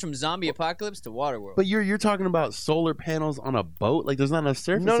 It but- goes from zombie apocalypse to Waterworld. But you're talking about solar panels on a boat? Like there's not enough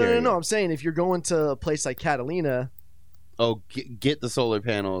surface area. No. I'm saying if you're going to a place like Catalina, Oh, get the solar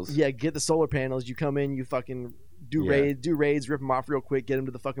panels. yeah, get the solar panels. You come in, you fucking do Yeah. raids, rip them off real quick, get them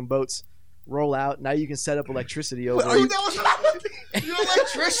to the fucking boats, roll out. Now you can set up electricity over. Are you an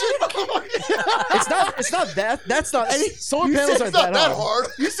electrician? Oh my God. It's not that. That's not. Solar you panels said aren't It's not that that hard.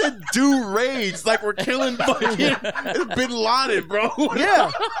 hard. You said do raids like we're killing fucking Bin Laden, bro.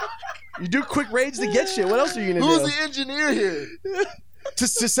 Yeah. You do quick raids to get shit. What else are you gonna Who's do? the engineer here? to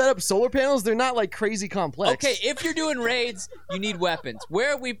set up solar panels, they're not like crazy complex. Okay, if you're doing raids, you need weapons.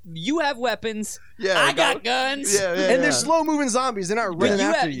 You have weapons. Yeah, I got guns. Yeah, yeah. And they're slow moving zombies. They're not But running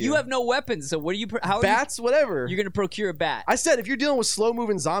after you have no weapons. So what do you? How are bats, whatever. you're gonna procure a bat? I said if you're dealing with slow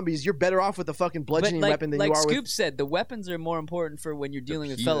moving zombies, you're better off with a fucking bludgeoning weapon than you are Scoop with. said, the weapons are more important for when you're dealing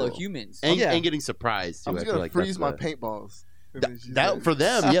with fellow heal. humans. And, Yeah. and getting surprised too. I'm I just feel gonna like freeze that's my paintballs. that for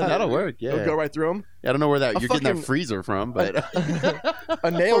them. Yeah, that'll work. Yeah, It'll go right through them. I don't know where that A you're getting that fucking- freezer from, but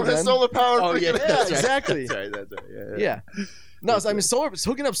A nail Oh, the gun. solar power. oh yeah, freaking that's ass. right. exactly. That's right. That's right. Yeah. No, so, I mean,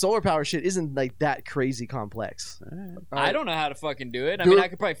 hooking up solar power shit isn't like that crazy complex. I don't know how to fucking do it. I Do mean, it. I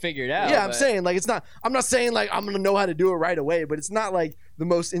could probably figure it out. Yeah, I'm but- saying like it's not. I'm not saying like I'm gonna know how to do it right away, but it's not like the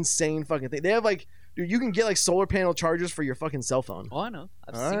most insane fucking thing. They have like, dude, you can get like solar panel chargers for your fucking cell phone. Oh, I know.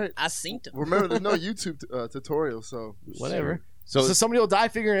 All right. I've seen them. Remember, there's no YouTube tutorial, so Whatever. So, So somebody will die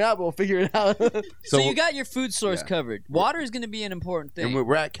figuring it out, but we'll figure it out. So you got your food source Yeah. covered. Water is going to be an important and thing.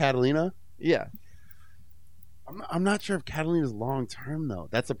 we're at Catalina. yeah. I'm not sure if Catalina's long term though.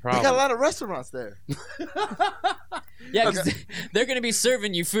 That's a they problem. got a lot of restaurants there. Yeah, because they're going to be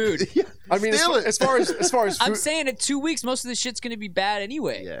serving you food. I mean, Steal it. as far as I'm food, saying in 2 weeks, most of this shit's going to be bad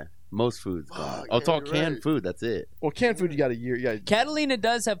anyway. Yeah, most food's gone. Fuck, Oh, it's all yeah, you're canned right. food. That's it. well, canned food you got a year, you got Catalina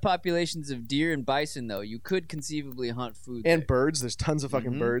does have populations of deer and bison, though. You could conceivably hunt food. and there. birds. There's tons of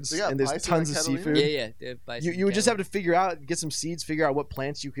fucking Mhm. birds, They got and there's bison tons in of Catalina? seafood. Yeah, they have bison You would just cattle. have to figure out, get some seeds, figure out what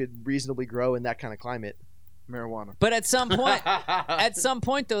plants you could reasonably grow in that kind of climate. Marijuana. But at some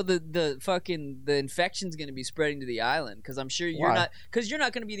point, though, the infection's going to be spreading to the island because I'm sure you're Why? not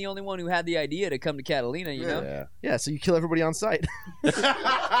going to be the only one who had the idea to come to Catalina. You know, Yeah. Yeah, so you kill everybody on site.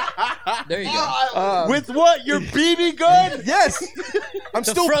 there you go. With what? Your BB gun? Yes, I'm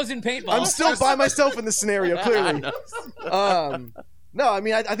The still frozen paintball. I'm still by myself in this scenario. Clearly, no, I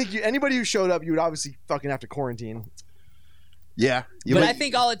mean, I think anybody who showed up, you would obviously fucking have to quarantine. Yeah. But I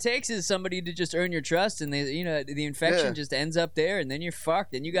think all it takes is somebody to just earn your trust, and the infection Yeah. just ends up there, and then you're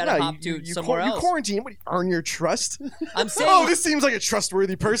fucked, and you got to No, hop to somewhere You else. quarantine. What, do you earn your trust? I'm saying, Oh, this seems like a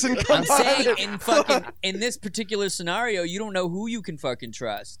trustworthy person. Come I'm saying on. in this particular scenario, you don't know who you can fucking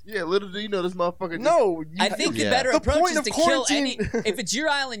trust. Yeah, little do you know this motherfucker. No, I think the Yeah. better The approach point is of to kill any. quarantine- If it's your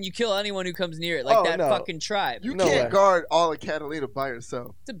island, you kill anyone who comes near it, like Oh, that no. fucking tribe. you No can't way. guard all of Catalina by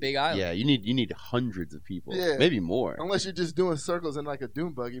yourself It's a big island. Yeah, you need hundreds of people. Yeah. Maybe more. unless you're just doing circles in like a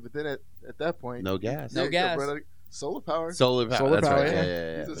dune buggy. But then at that point, No gas. No gas. brother, solar power. Solar power. Solar That's power, right. yeah.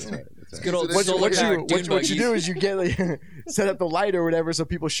 Yeah. It's That's a- right. That's right. Good old What- solar what powered you- dune what you do buggies. is you get like, set up the light or whatever, so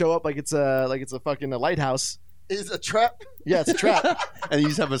people show up like it's a fucking lighthouse. Is a trap. Yeah, it's a trap. And you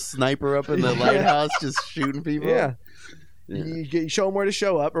just have a sniper up in the lighthouse just shooting people. Yeah. Yeah. You show them where to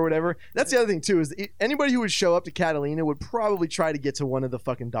show up or whatever. That's the other thing too, is anybody who would show up to Catalina would probably try to get to one of the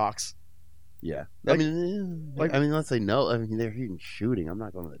fucking docks. Yeah. Like- I mean, let's say no. I mean, they're even shooting. I'm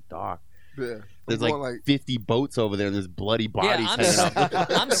not going to the dock. Yeah. There's I'm like, going 50 boats over there, and there's bloody bodies hanging Yeah,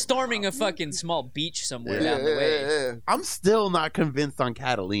 out. I'm storming a fucking small beach somewhere yeah, down the way. yeah. I'm still not convinced on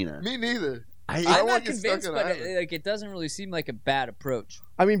Catalina. Me neither. I I'm don't wanna not get stuck convinced, on but an island. like it doesn't really seem like a bad approach.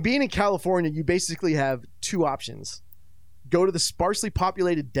 I mean, being in California, you basically have two options: go to the sparsely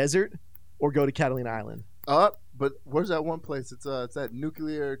populated desert, or go to Catalina Island. But where's that one place? It's that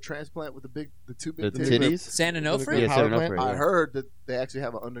nuclear transplant with the two big the titties. titties. San Yeah, Onofre? Yeah, power San plant? Onofre, I yeah. heard that they actually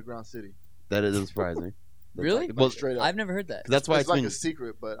have an underground city. That doesn't surprise me. Really? Like, Well, straight up. I've never heard that. that's why it's it's like been a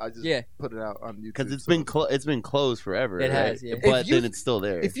secret, but I just Yeah. put it out on YouTube. because it's so been closed forever. It right? has, yeah. But If you- then it's still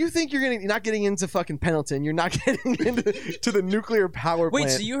there. If you think you're not getting into fucking Pendleton, you're not getting into to the nuclear power Wait,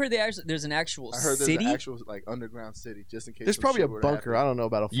 plant. so you heard there's an actual I heard there's city? an actual like underground city just in case. There's some probably a shit were to bunker. I happen. don't know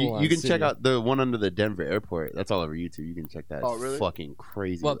about a full. You can check out the one under the Denver airport. That's all over YouTube. You can check that. Oh, It's really? fucking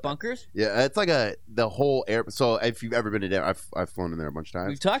crazy. What, bunkers? Yeah, it's like the whole air. So if you've ever been to Denver, I've flown in there a bunch of times.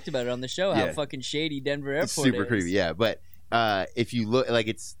 We've talked about it on the show how Yeah. fucking shady Denver Airport It's super is. creepy. Yeah, but if you look,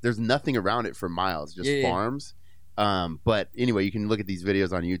 like there's nothing around it for miles, just Yeah, yeah. farms. But anyway, you can look at these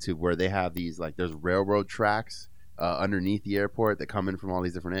videos on YouTube where they have these there's railroad tracks underneath the airport that come in from all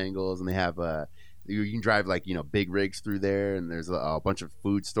these different angles, and they have you can drive big rigs through there, and there's a bunch of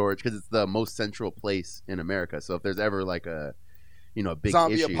food storage because it's the most central place in America. So if there's ever like a big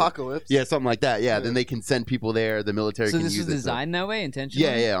Zombie issue, apocalypse. yeah, something like that, yeah, Yeah. then they can send people there. The military So can this use is it to- designed that way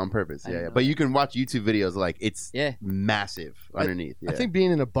intentionally? yeah, on purpose. I Yeah, didn't yeah. know But that. you can watch YouTube videos it's Yeah. massive underneath. Yeah. I think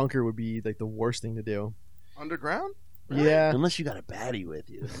being in a bunker would be like the worst thing to do. Underground. Yeah, unless you got a baddie with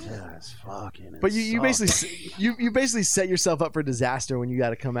you, yeah, it's fucking. but you sucks. basically you basically set yourself up for disaster when you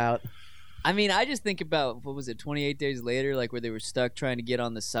got to come out. I mean, I just think about, what was it, 28 Days Later, like where they were stuck trying to get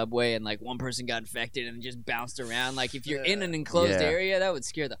on the subway and like one person got infected and just bounced around. Like if you're in an enclosed Yeah. area, that would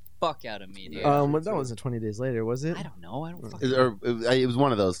scare the fuck out of me, dude. But that wasn't 20 days later, was it? I don't know. I don't fucking Or it was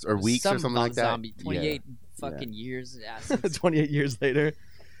one of those, or weeks or something like that. Zombie. 28 fucking years. Acids. 28 years later.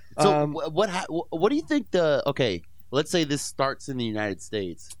 So what do you think okay, let's say this starts in the United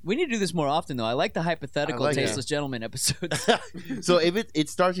States. We need to do this more often, though. I like the hypothetical I like tasteless gentleman episodes. So if it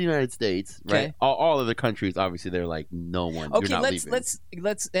starts in the United States, right? Okay. All other countries, obviously, they're like, no one. You're Okay, not let's leaving.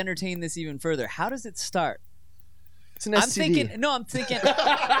 let's entertain this even further. How does it start? It's an I'm STD. thinking. I'm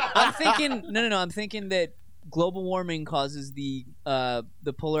thinking that global warming causes the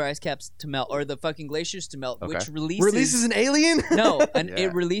polar ice caps to melt, or the fucking glaciers to melt, Okay. which Releases an alien? no, and Yeah.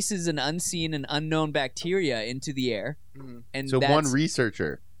 it releases an unseen and unknown bacteria into the air, and to that's, one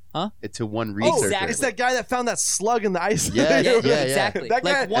researcher. Huh? It's to one Oh, researcher. exactly. it's that guy that found that slug in the ice. Yeah, yeah, yeah. exactly. That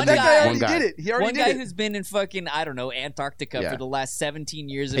guy, like one that guy, guy already One guy. did it. He already one did guy it. who's been in fucking I don't know Antarctica Yeah. for the last 17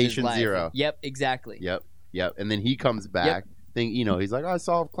 years of Patient his life. zero. Yep, exactly. Yep. And then he comes back. He's like, I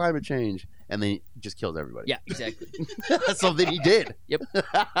solved climate change, and then he just kills everybody. Yeah, exactly. Something he did.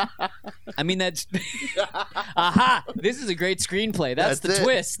 I mean, that's aha. This is a great screenplay. That's the it.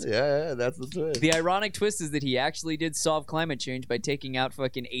 twist. Yeah, that's the twist. The ironic twist is that he actually did solve climate change by taking out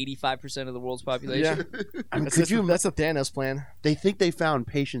fucking 85% of the world's population. Yeah. I mean, That's, could you? that's a Thanos plan. They think they found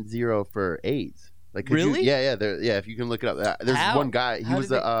patient zero for AIDS. Like, could Really? You, yeah. If you can look it up, there's How? one guy. He How was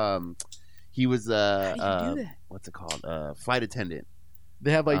did he was How do you do that? what's it called? Flight attendant.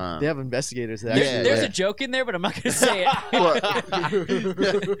 They have they have investigators that Yeah, actually. There's yeah. a joke in there, but I'm not going to say it.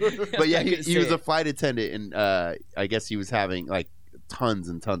 But yeah, I'm not he gonna say was a it. flight attendant, and I guess he was having like tons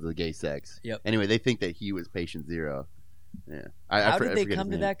and tons of gay sex. Yep. Anyway, they think that he was patient zero. Yeah. How I did they forget come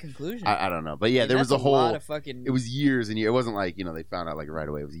his to name. that conclusion? I don't know, but yeah, I mean, there was that's a whole. lot of fucking. It was years and years. It wasn't like they found out like right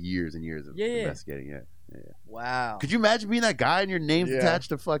away. It was years and years of Yeah. investigating it. Wow. Could you imagine being that guy and your name's Yeah. attached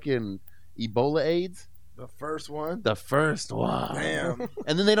to fucking Ebola AIDS? The first one. The first one. Damn.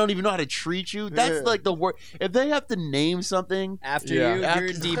 And then they don't even know how to treat you. That's Yeah. like the worst. If they have to name something, After Yeah. you, After-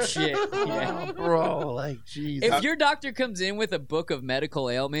 you're in deep shit. Yeah. oh, bro, like, jeez. If your doctor comes in with a book of medical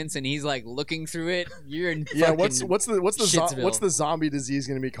ailments and he's like looking through it, you're in Yeah, fucking what's Shitsville. the zombie disease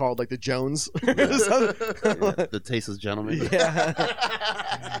going to be called? Like the Jones? Yeah, the tasteless gentleman.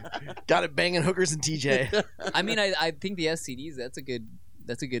 Yeah. Got it banging hookers and TJ. I mean, I think the STDs that's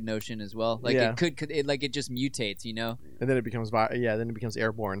a good notion as well. Like Yeah. it could it just mutates, you know? And then it becomes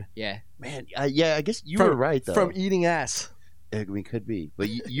airborne Yeah. Man, yeah, I guess you From- were right, though. from eating ass. I mean, could be. But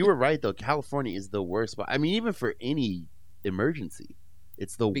you were right, though. California is the worst spot. I mean, even for any emergency,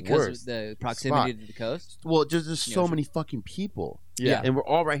 it's the Because worst. of the proximity spot. to the coast. Well, just Yeah, so sure. many fucking people. Yeah. And we're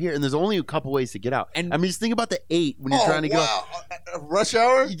all right here. And there's only a couple ways to get out. And- I mean, just think about the 8 when you're trying to get out. Rush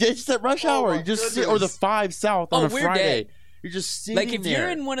hour? You just at rush Oh, hour. my You just sit, goodness. or the 5 South on Oh, a we're Friday. dead. You're just sitting Like if there. you're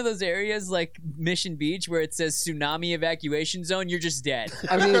in one of those areas like Mission Beach where it says tsunami evacuation zone, you're just dead.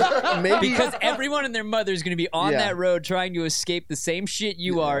 I mean, maybe Because everyone and their mother is going to be on Yeah. that road trying to escape the same shit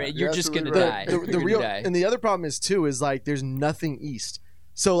you are, and you're you're just going to absolutely die. right. You're the gonna real die. and the other problem is too is like there's nothing east.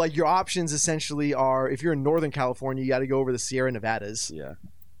 So like your options essentially are if you're in Northern California, you got to go over the Sierra Nevadas. Yeah.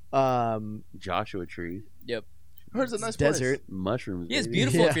 Yep. Joshua trees. Here's a nice Desert. Mushrooms. Yeah, it's baby.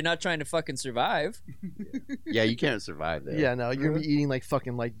 beautiful Yeah. if you're not trying to fucking survive. Yeah, you can't survive there. Yeah, no, you're gonna be eating like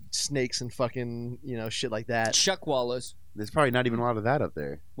fucking like snakes and fucking shit like that. Chuck wallows. There's probably not even a lot of that up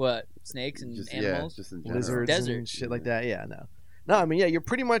there. What? Snakes and Just, animals? Yeah, just in general. Lizards Desert. and shit like that. Yeah, no. I mean, yeah, you're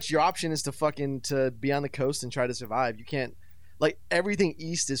pretty much your option is to fucking to be on the coast and try to survive. You can't like everything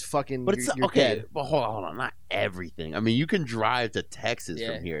east is fucking. But it's you're okay. dead. But hold on, not everything. I mean, you can drive to Texas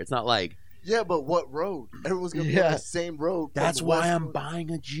Yeah. from here. It's not like Yeah, but what road? Everyone's gonna be Yeah. on the same road. from that's the why west I'm coast.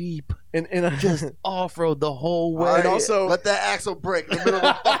 buying a Jeep. And Just off road the whole way. All right, and also- let that axle break in the middle of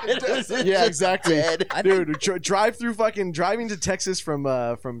the fucking desert. yeah, exactly. Dead. I think- Dude, drive through fucking driving to Texas from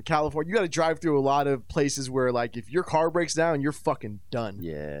California. You got to drive through a lot of places where like if your car breaks down, you're fucking done.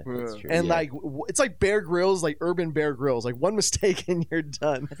 Yeah, that's true. And yeah. like it's like Bear Grylls, like urban Bear Grylls. Like one mistake and you're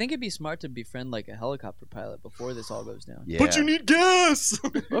done. I think it'd be smart to befriend like a helicopter pilot before this all goes down. yeah. But you need gas.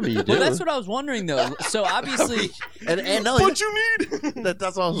 I mean, you do. Well, that's what I was wondering though. So obviously, and no, But you need.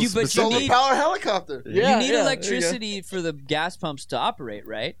 that's all. You- but you Solar need- power helicopter. Yeah, you need yeah, electricity for the gas pumps to operate,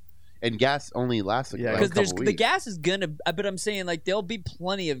 right? and gas only lasts Yeah, like a Because couple there's weeks. the gas is gonna. But I'm saying like there'll be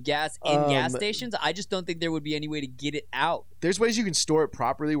plenty of gas in gas stations. I just don't think there would be any way to get it out. There's ways you can store it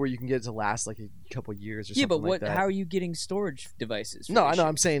properly where you can get it to last like a couple years or Yeah, something but what? like that. How are you getting storage devices? for No, this I know. shit?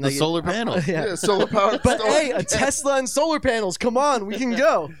 I'm saying The like, solar panels. Yeah. Yeah, solar power. But storage. hey, a Tesla and solar panels. Come on, we can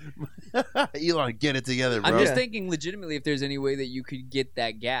go. Elon, get it together, bro. I'm just Yeah. thinking legitimately if there's any way that you could get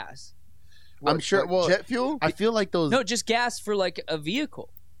that gas. What, I'm sure- like well, jet fuel. I feel like those. No, just gas for like a vehicle.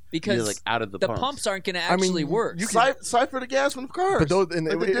 because You're, like out of the, the pumps aren't going to actually work. you Siphon the gas from the cars. But those, and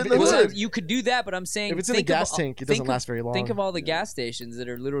Like they did in if the it's hood. You could do that, but I'm saying if it's in a think of gas all- tank, it think doesn't of- last very long. Think of all the gas stations that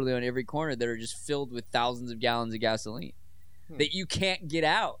are literally on every corner that are just filled with thousands of gallons of gasoline that you can't get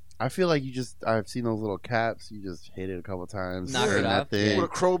out. I feel like I've seen those little caps. You just hit it a couple times. Knock turn it that off. thing. With a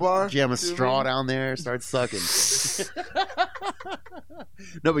crowbar. Jam a You know what I straw mean? down there. Start sucking.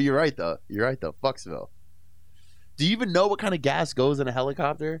 No, but you're right though. Fucksville. Do you even know what kind of gas goes in a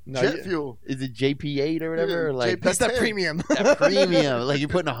helicopter? No, Jet you- fuel. Is it JP8 or whatever? Yeah, Or like That's that JP10. premium. that premium? Like you're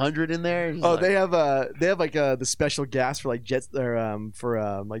putting 100 in there? It's Oh, like- they have like the special gas for like jets or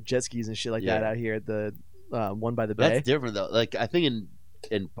for like jet skis and shit like that Yeah. out here at the one by the bay. That's different though. Like I think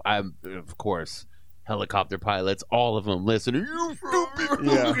in I'm of course helicopter pilots, all of them listen. You stupid,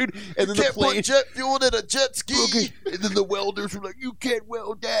 Yeah. fucking-" and then the Can't plane. put jet fuel in a jet ski. And then the welders were like, "You can't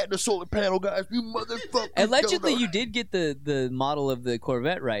weld that." And the solar panel guys, "You motherfucker." Allegedly, you did get the model of the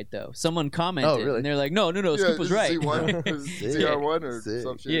Corvette right, though. Someone commented, Oh, really? and they're like, "No, Yeah, Scoop was this right." is C1. This is CR1 or sick,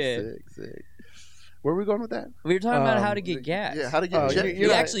 some shit. Yeah. sick. Where are we going with that? We were talking about how Um, to get gas. Yeah, how to get Oh, jet you- fuel.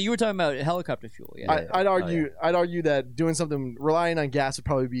 you're Actually, you were talking about helicopter fuel. Yeah. I- I'd Oh, argue that doing something relying on gas would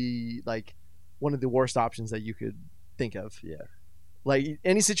probably be like one of the worst options that you could think of. Yeah. Like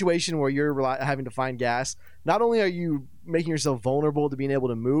any situation where you're having to find gas, not only are you making yourself vulnerable to being able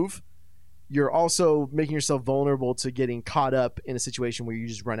to move, you're also making yourself vulnerable to getting caught up in a situation where you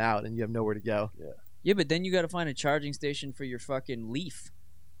just run out and you have nowhere to go. Yeah, but then you got to find a charging station for your fucking Leaf.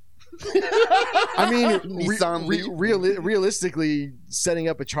 I mean, Nissan Leaf. realistically, setting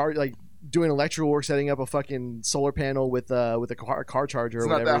up a charge, like doing electrical work, setting up a fucking solar panel with a car charger It's or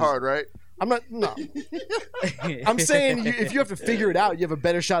not whatever. that hard, right? I'm not. No, I'm saying if you have to figure it out, you have a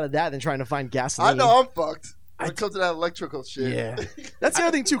better shot at that than trying to find gasoline. I know I'm fucked. When it comes to that electrical shit. Yeah. That's the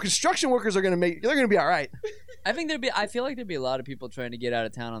other thing too. Construction workers are gonna make. They're gonna be all right. I think I feel like there'd be a lot of people trying to get out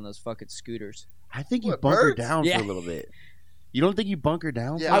of town on those fucking scooters. I think you What, bunker birds? down Yeah. for a little bit. You don't think you bunker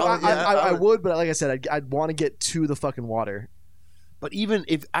down? Yeah. for a Oh, little bit? I would, but like I said, I'd want to get to the fucking water. But even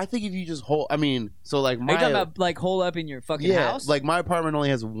if if you just hold, I mean, so like Are you my talking about like hole up in your fucking house? like my apartment only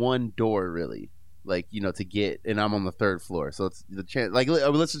has one door really, like to get, and I'm on the third floor, so it's the chance. Like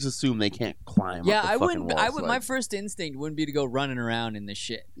let's just assume they can't climb. yeah, up the I fucking wouldn't. walls, I would. My like, first instinct wouldn't be to go running around in this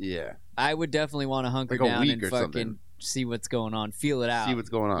shit. yeah, I would definitely want to hunker Like a down week and or fucking something. see what's going on, feel it out. see what's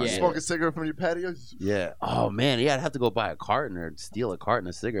going on. Yeah. Smoke a cigarette from your patio. Yeah. Oh man, yeah, I'd have to go buy a carton or steal a carton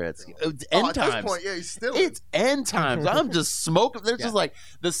of cigarettes. It's Oh, end at this times. point, yeah, he's still. It's end times. I'm just smoking. There's Yeah. just like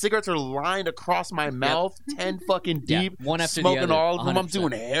the cigarettes are lined across my mouth, 10 fucking Yeah, deep. one after the smoking other, all of them. I'm 100%.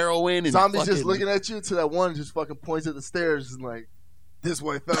 doing heroin and Zombies just fucking- looking at you to that one just fucking points at the stairs and like, this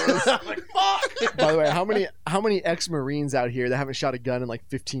way, fellas. I'm like, fuck. By the way, how many ex-Marines out here that haven't shot a gun in like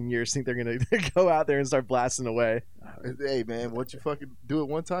 15 years think they're gonna go out there and start blasting away? Hey man, once you fucking do it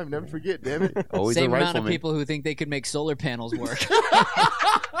one time, never forget. Damn it. Always Same a amount of rifleman. people who think they could make solar panels work.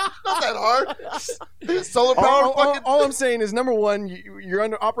 Not that hard. Solar power. Fucking. All I'm saying is, number one,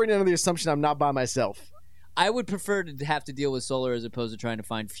 you're operating under the assumption I'm not by myself. I would prefer to have to deal with solar as opposed to trying to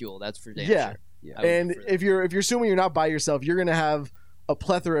find fuel. That's for damn Yeah. sure. Yeah. I would And prefer if you're assuming you're not by yourself, you're gonna have a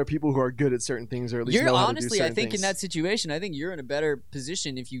plethora of people who are good at certain things, or at least You're know how honestly, to do I certain think things. in that situation, I think you're in a better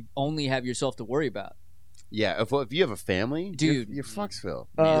position if you only have yourself to worry about. Yeah, if you have a family, Dude. you're fucks, Phil.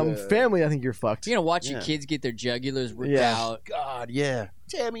 Yeah. Family, I think you're fucked. You're gonna watch your Yeah. kids get their jugulars ripped Yeah. out. God, yeah.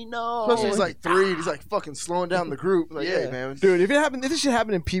 Tammy, no. Plus, he's like 3. And he's like fucking slowing down the group. Like, Yeah. hey man, Dude, if this shit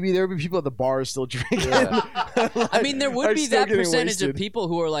happened in PB, there would be people at the bars still drinking. I mean, there would Are be still that getting percentage of wasted. people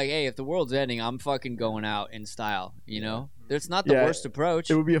who are like, "Hey, if the world's ending, I'm fucking going out in style." You know, that's not the Yeah. worst approach.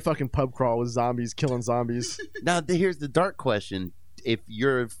 It would be a fucking pub crawl with zombies killing zombies. Now, here's the dark question: if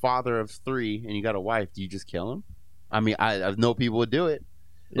you're a father of 3 and you got a wife, do you just kill him? I mean, I know people would do it.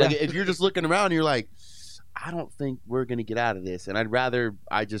 Like, if you're just looking around, and you're like, I don't think we're gonna get out of this, and I'd rather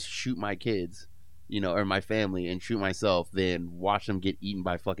I just shoot my kids, or my family, and shoot myself than watch them get eaten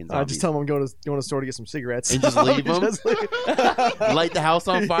by fucking I zombies. just tell them I'm going to the store to get some cigarettes And just leave 'em? Just leave- Light the house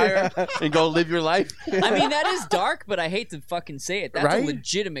on fire Yeah. and go live your life. I mean, that is dark, but I hate to fucking say it. That's Right? a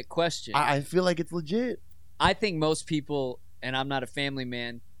legitimate question. I feel like it's legit. I think most people, and I'm not a family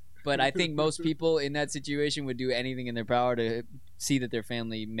man, but I think most people in that situation would do anything in their power to see that their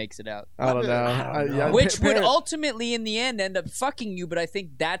family makes it out. I don't know. I don't know. Which would parent- ultimately, in the end, end up fucking you. But I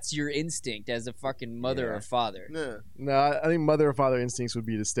think that's your instinct as a fucking mother Yeah. or father. yeah. No, I think mother or father instincts would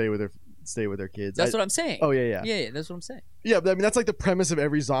be to stay with their kids. That's what I'm saying. Oh yeah. yeah, that's what I'm saying. Yeah, but I mean that's like the premise of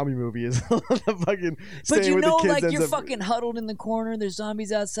every zombie movie is the fucking But staying you with know, the kids like ends you're up- fucking huddled in the corner. There's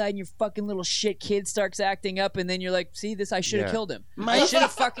zombies outside, and your fucking little shit kid starts acting up, and then you're like, "See this? I should have Yeah. killed him. I should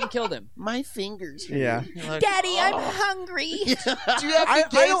have fucking killed him." My fingers. Yeah. Daddy, I'm hungry. Do you have I the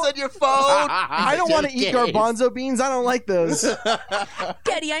games don't- on your phone? I don't want to eat garbanzo beans. I don't like those.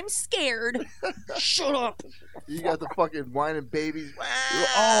 Daddy, I'm scared. Shut up. You got the fucking whining babies.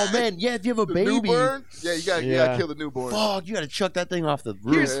 Oh man, yeah. If you have a The baby, newborn? Yeah, you gotta Yeah. kill the newborn. fuck, you gotta chuck that thing off the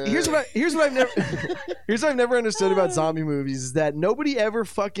roof. Here's what I've never here's what I've never understood about zombie movies is that nobody ever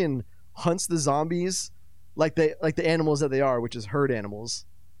fucking hunts the zombies like the animals that they are, which is herd animals.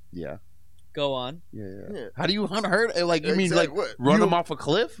 Yeah. Go on. Yeah. Yeah. How do you hunt herd? Like you mean Exactly. like What? run You- them off a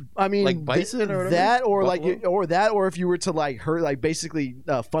cliff? I mean, Like bison or whatever? that, or like, Buffalo? or if you were to like hurt, like basically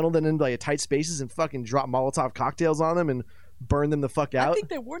funnel them into like tight spaces and fucking drop Molotov cocktails on them and burn them the fuck I out. think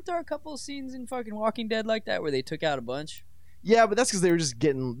weren't there a couple of scenes in fucking Walking Dead like that where they took out a bunch. Yeah, but that's because they were just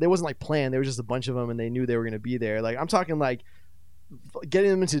getting. They wasn't like planned. There was just a bunch of them, and they knew they were going to be there. Like I'm talking like getting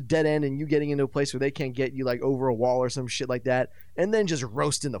them into a dead end, and you getting into a place where they can't get you, like over a wall or some shit like that, and then just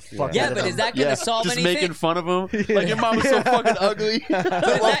roasting the fuck. Yeah, out of but them. is that gonna solve Just anything? making fun of him. Like your mom is so fucking ugly. That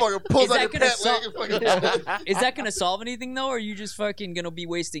that- motherfucker pulls is out that your gonna pant sol- leg and fucking. Is that gonna solve anything though, or are you just fucking gonna be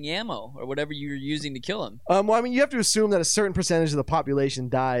wasting ammo or whatever you're using to kill him? Well, I mean, you have to assume that a certain percentage of the population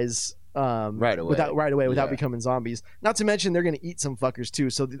dies Right away. without Yeah. becoming zombies. Not to mention they're going to eat some fuckers too.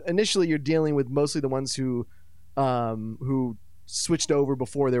 So initially, you're dealing with mostly the ones who switched over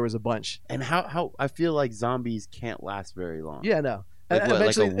before there was a bunch. And how I feel like zombies can't last very long. Yeah, no. Like what,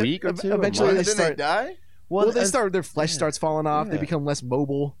 like a week or two? A Eventually, month? they And then they start. die? Well, they as- start. Their flesh yeah. starts falling off. They Yeah. become less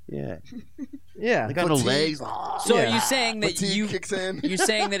mobile. Yeah. Yeah. They got no Fatigue. legs. So Yeah. are you saying that Fatigue kicks in. you're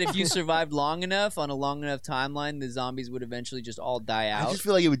saying that if you survived long enough on a long enough timeline, the zombies would eventually just all die I out? just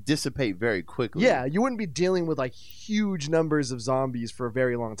feel like it would dissipate very quickly. Yeah, you wouldn't be dealing with like huge numbers of zombies for a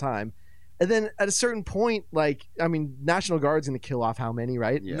very long time. And then at a certain point, like, I mean, National Guard's going to kill off how many,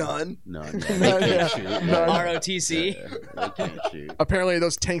 right? Yeah. None. No. No, They can't yeah. shoot. No. ROTC. Yeah, they can't shoot. Apparently,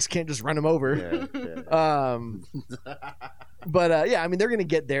 those tanks can't just run them over. Yeah. But yeah, I mean, they're going to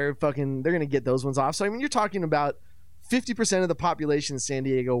get they're going to get those ones off. So, I mean, you're talking about 50% of the population in San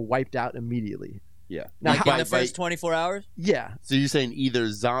Diego wiped out immediately. Yeah. Now, Like how- in the first 24 hours? yeah, So you're saying either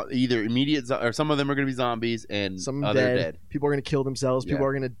immediate or some of them are going to be zombies and some other dead. People are going to kill themselves. People Yeah.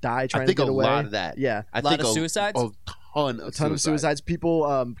 are going to die trying I think to a get away. lot of that. Yeah. I A lot think of suicides? A ton of Suicides.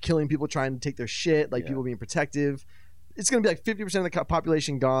 People killing people trying to take their shit. Like Yeah. people being protective. It's going to be like 50% of the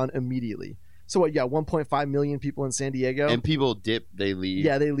population gone immediately. So what? Yeah, 1.5 million people in San Diego. And people dip, they leave.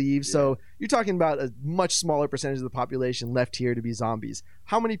 Yeah, they leave. So you're talking about a much smaller percentage of the population left here to be zombies.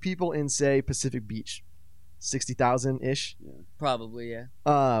 How many people in, say, Pacific Beach? 60,000 ish. Probably, yeah.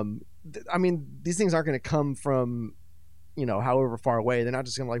 I mean, these things aren't going to come from, however far away. They're not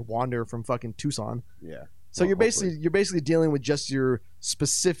just going to like wander from fucking Tucson. Yeah. So Well, you're basically dealing with just your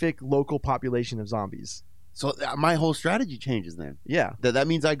specific local population of zombies. So my whole strategy changes then. Yeah. That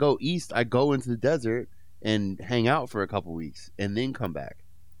means I go east, I go into the desert and hang out for a couple weeks and then come back.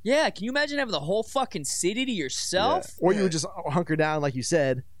 Yeah, can you imagine having the whole fucking city to yourself? Or you would just hunker down, like you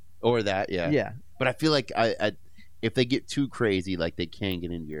said. Or that, yeah. Yeah. But I feel like I if they get too crazy, like they can't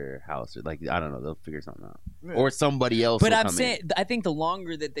get into your house, or like I don't know, they'll figure something out, Yeah. or somebody else. But will I'm come saying, in. I think the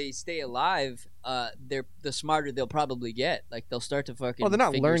longer that they stay alive, the smarter they'll probably get. Like they'll start to fucking. Well, they're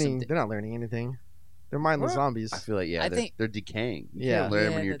not figure learning. some They're not learning anything. They're mindless What? zombies. I feel like I they're, think- they're decaying. You Yeah. can't learn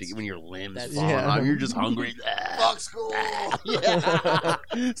Yeah, when that's- when your limbs that's- falling Yeah. off. You're just hungry. Fuck school. Yeah.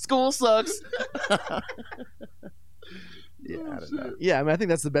 School sucks. Yeah, I don't know. Yeah, I mean, I think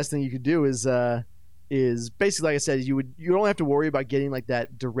that's the best thing you could do is basically, like I said, you don't have to worry about getting like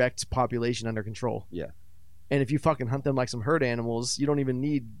that direct population under control. Yeah. And if you fucking hunt them like some herd animals, you don't even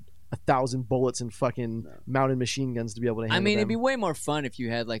need 1,000 bullets and fucking No. mounted machine guns to be able to handle I mean, it'd them. be way more fun if you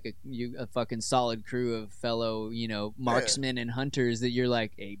had like a fucking solid crew of fellow, marksmen and hunters that you're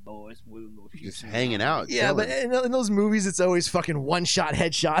like, hey boys, we'll go shoot Just some hanging out. Yeah, but chilling. in those movies, it's always fucking one shot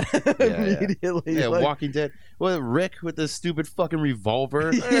headshot yeah. immediately. Yeah, Like, Walking Dead. Well, Rick with the stupid fucking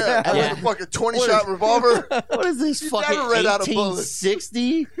revolver. Yeah, I Yeah. like a fucking 20-shot revolver. What is this You fucking never ran out of bullets.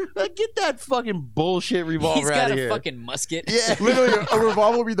 1860? Like, get that fucking bullshit revolver He's out got of a here. fucking musket. Yeah. literally, a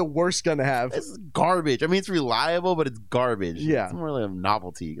revolver would be the worst gun to have. It's garbage. I mean, it's reliable, but it's garbage. Yeah. It's more like a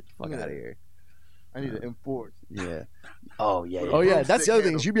novelty. Get the fuck Yeah. out of here. I need to enforce. Yeah. Oh yeah. Oh yeah, Broomstick that's the other thing.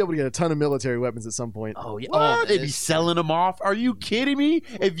 handle. Is you'd be able to get a ton of military weapons at some point. Oh yeah. What? Oh, they'd be selling them off. Are you kidding me?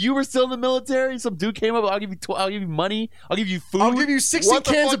 If you were still in the military, some dude came up. I'll give you. I'll give you money. I'll give you food. I'll give you 60 What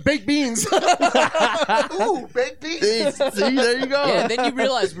the cans fuck? of baked beans. Ooh, baked beans. See, there you go. Yeah, then you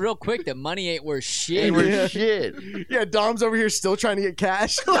realize real quick that money ain't worth shit. Ain't worth Yeah. shit. Yeah, Dom's over here still trying to get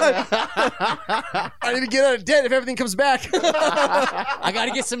cash. I need to get out of debt if everything comes back. I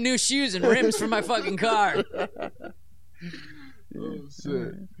gotta get some new shoes and rims for my fucking car. Oh shit!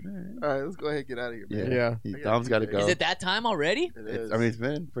 All right, let's go ahead and get out of here, man. Yeah. Yeah. Dom's got to go. Is it that time already? It is. I mean, it's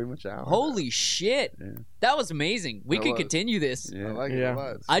been pretty much an hour. Holy shit. Yeah. That was amazing. We That could was. continue this. I Yeah. like Yeah. it a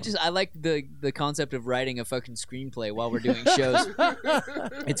lot. I like the concept of writing a fucking screenplay while we're doing shows.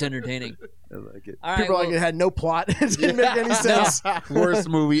 It's entertaining. I like it. All right. People are well, like, it had no plot. It didn't make any sense. Worst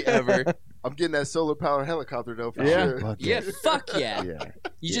movie ever. I'm getting that solar power helicopter though for Yeah. sure. Fuck yeah, fuck yeah. Yeah.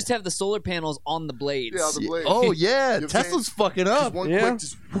 You just have the solar panels on the blades. Yeah, on the blade. Oh yeah, You know what I'm Tesla's fucking Just up. one Yeah. quick,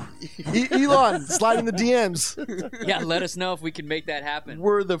 just Elon, slide in the DMs. Yeah, let us know if we can make that happen.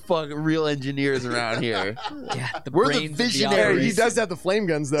 We're the fucking real engineers around here. Yeah, the We're the brains of visionaries. Hey, operators. he does have the flame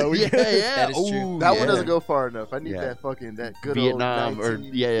guns though. Yeah, yeah. That is true. Ooh, that yeah. one doesn't go far enough. I need Yeah. that good Vietnam old or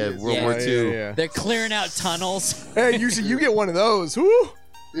 19 World Yeah. War II. They're clearing out tunnels. Hey, usually you get one of those. Woo!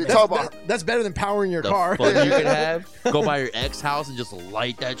 You're That's, talking about that's better than powering your The car. fun you could have. Go by your ex house and just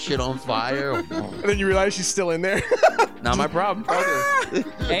light that shit on fire. And then you realize she's still in there. Not my problem.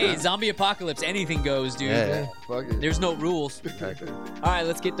 Hey, zombie apocalypse, anything goes, dude. Yeah. fuck it. There's no rules. Exactly. All right,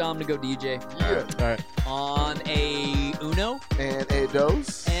 let's get Dom to go DJ Yeah. All right. on a Uno And a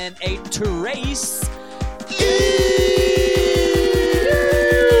dose. and a Trace. Eee!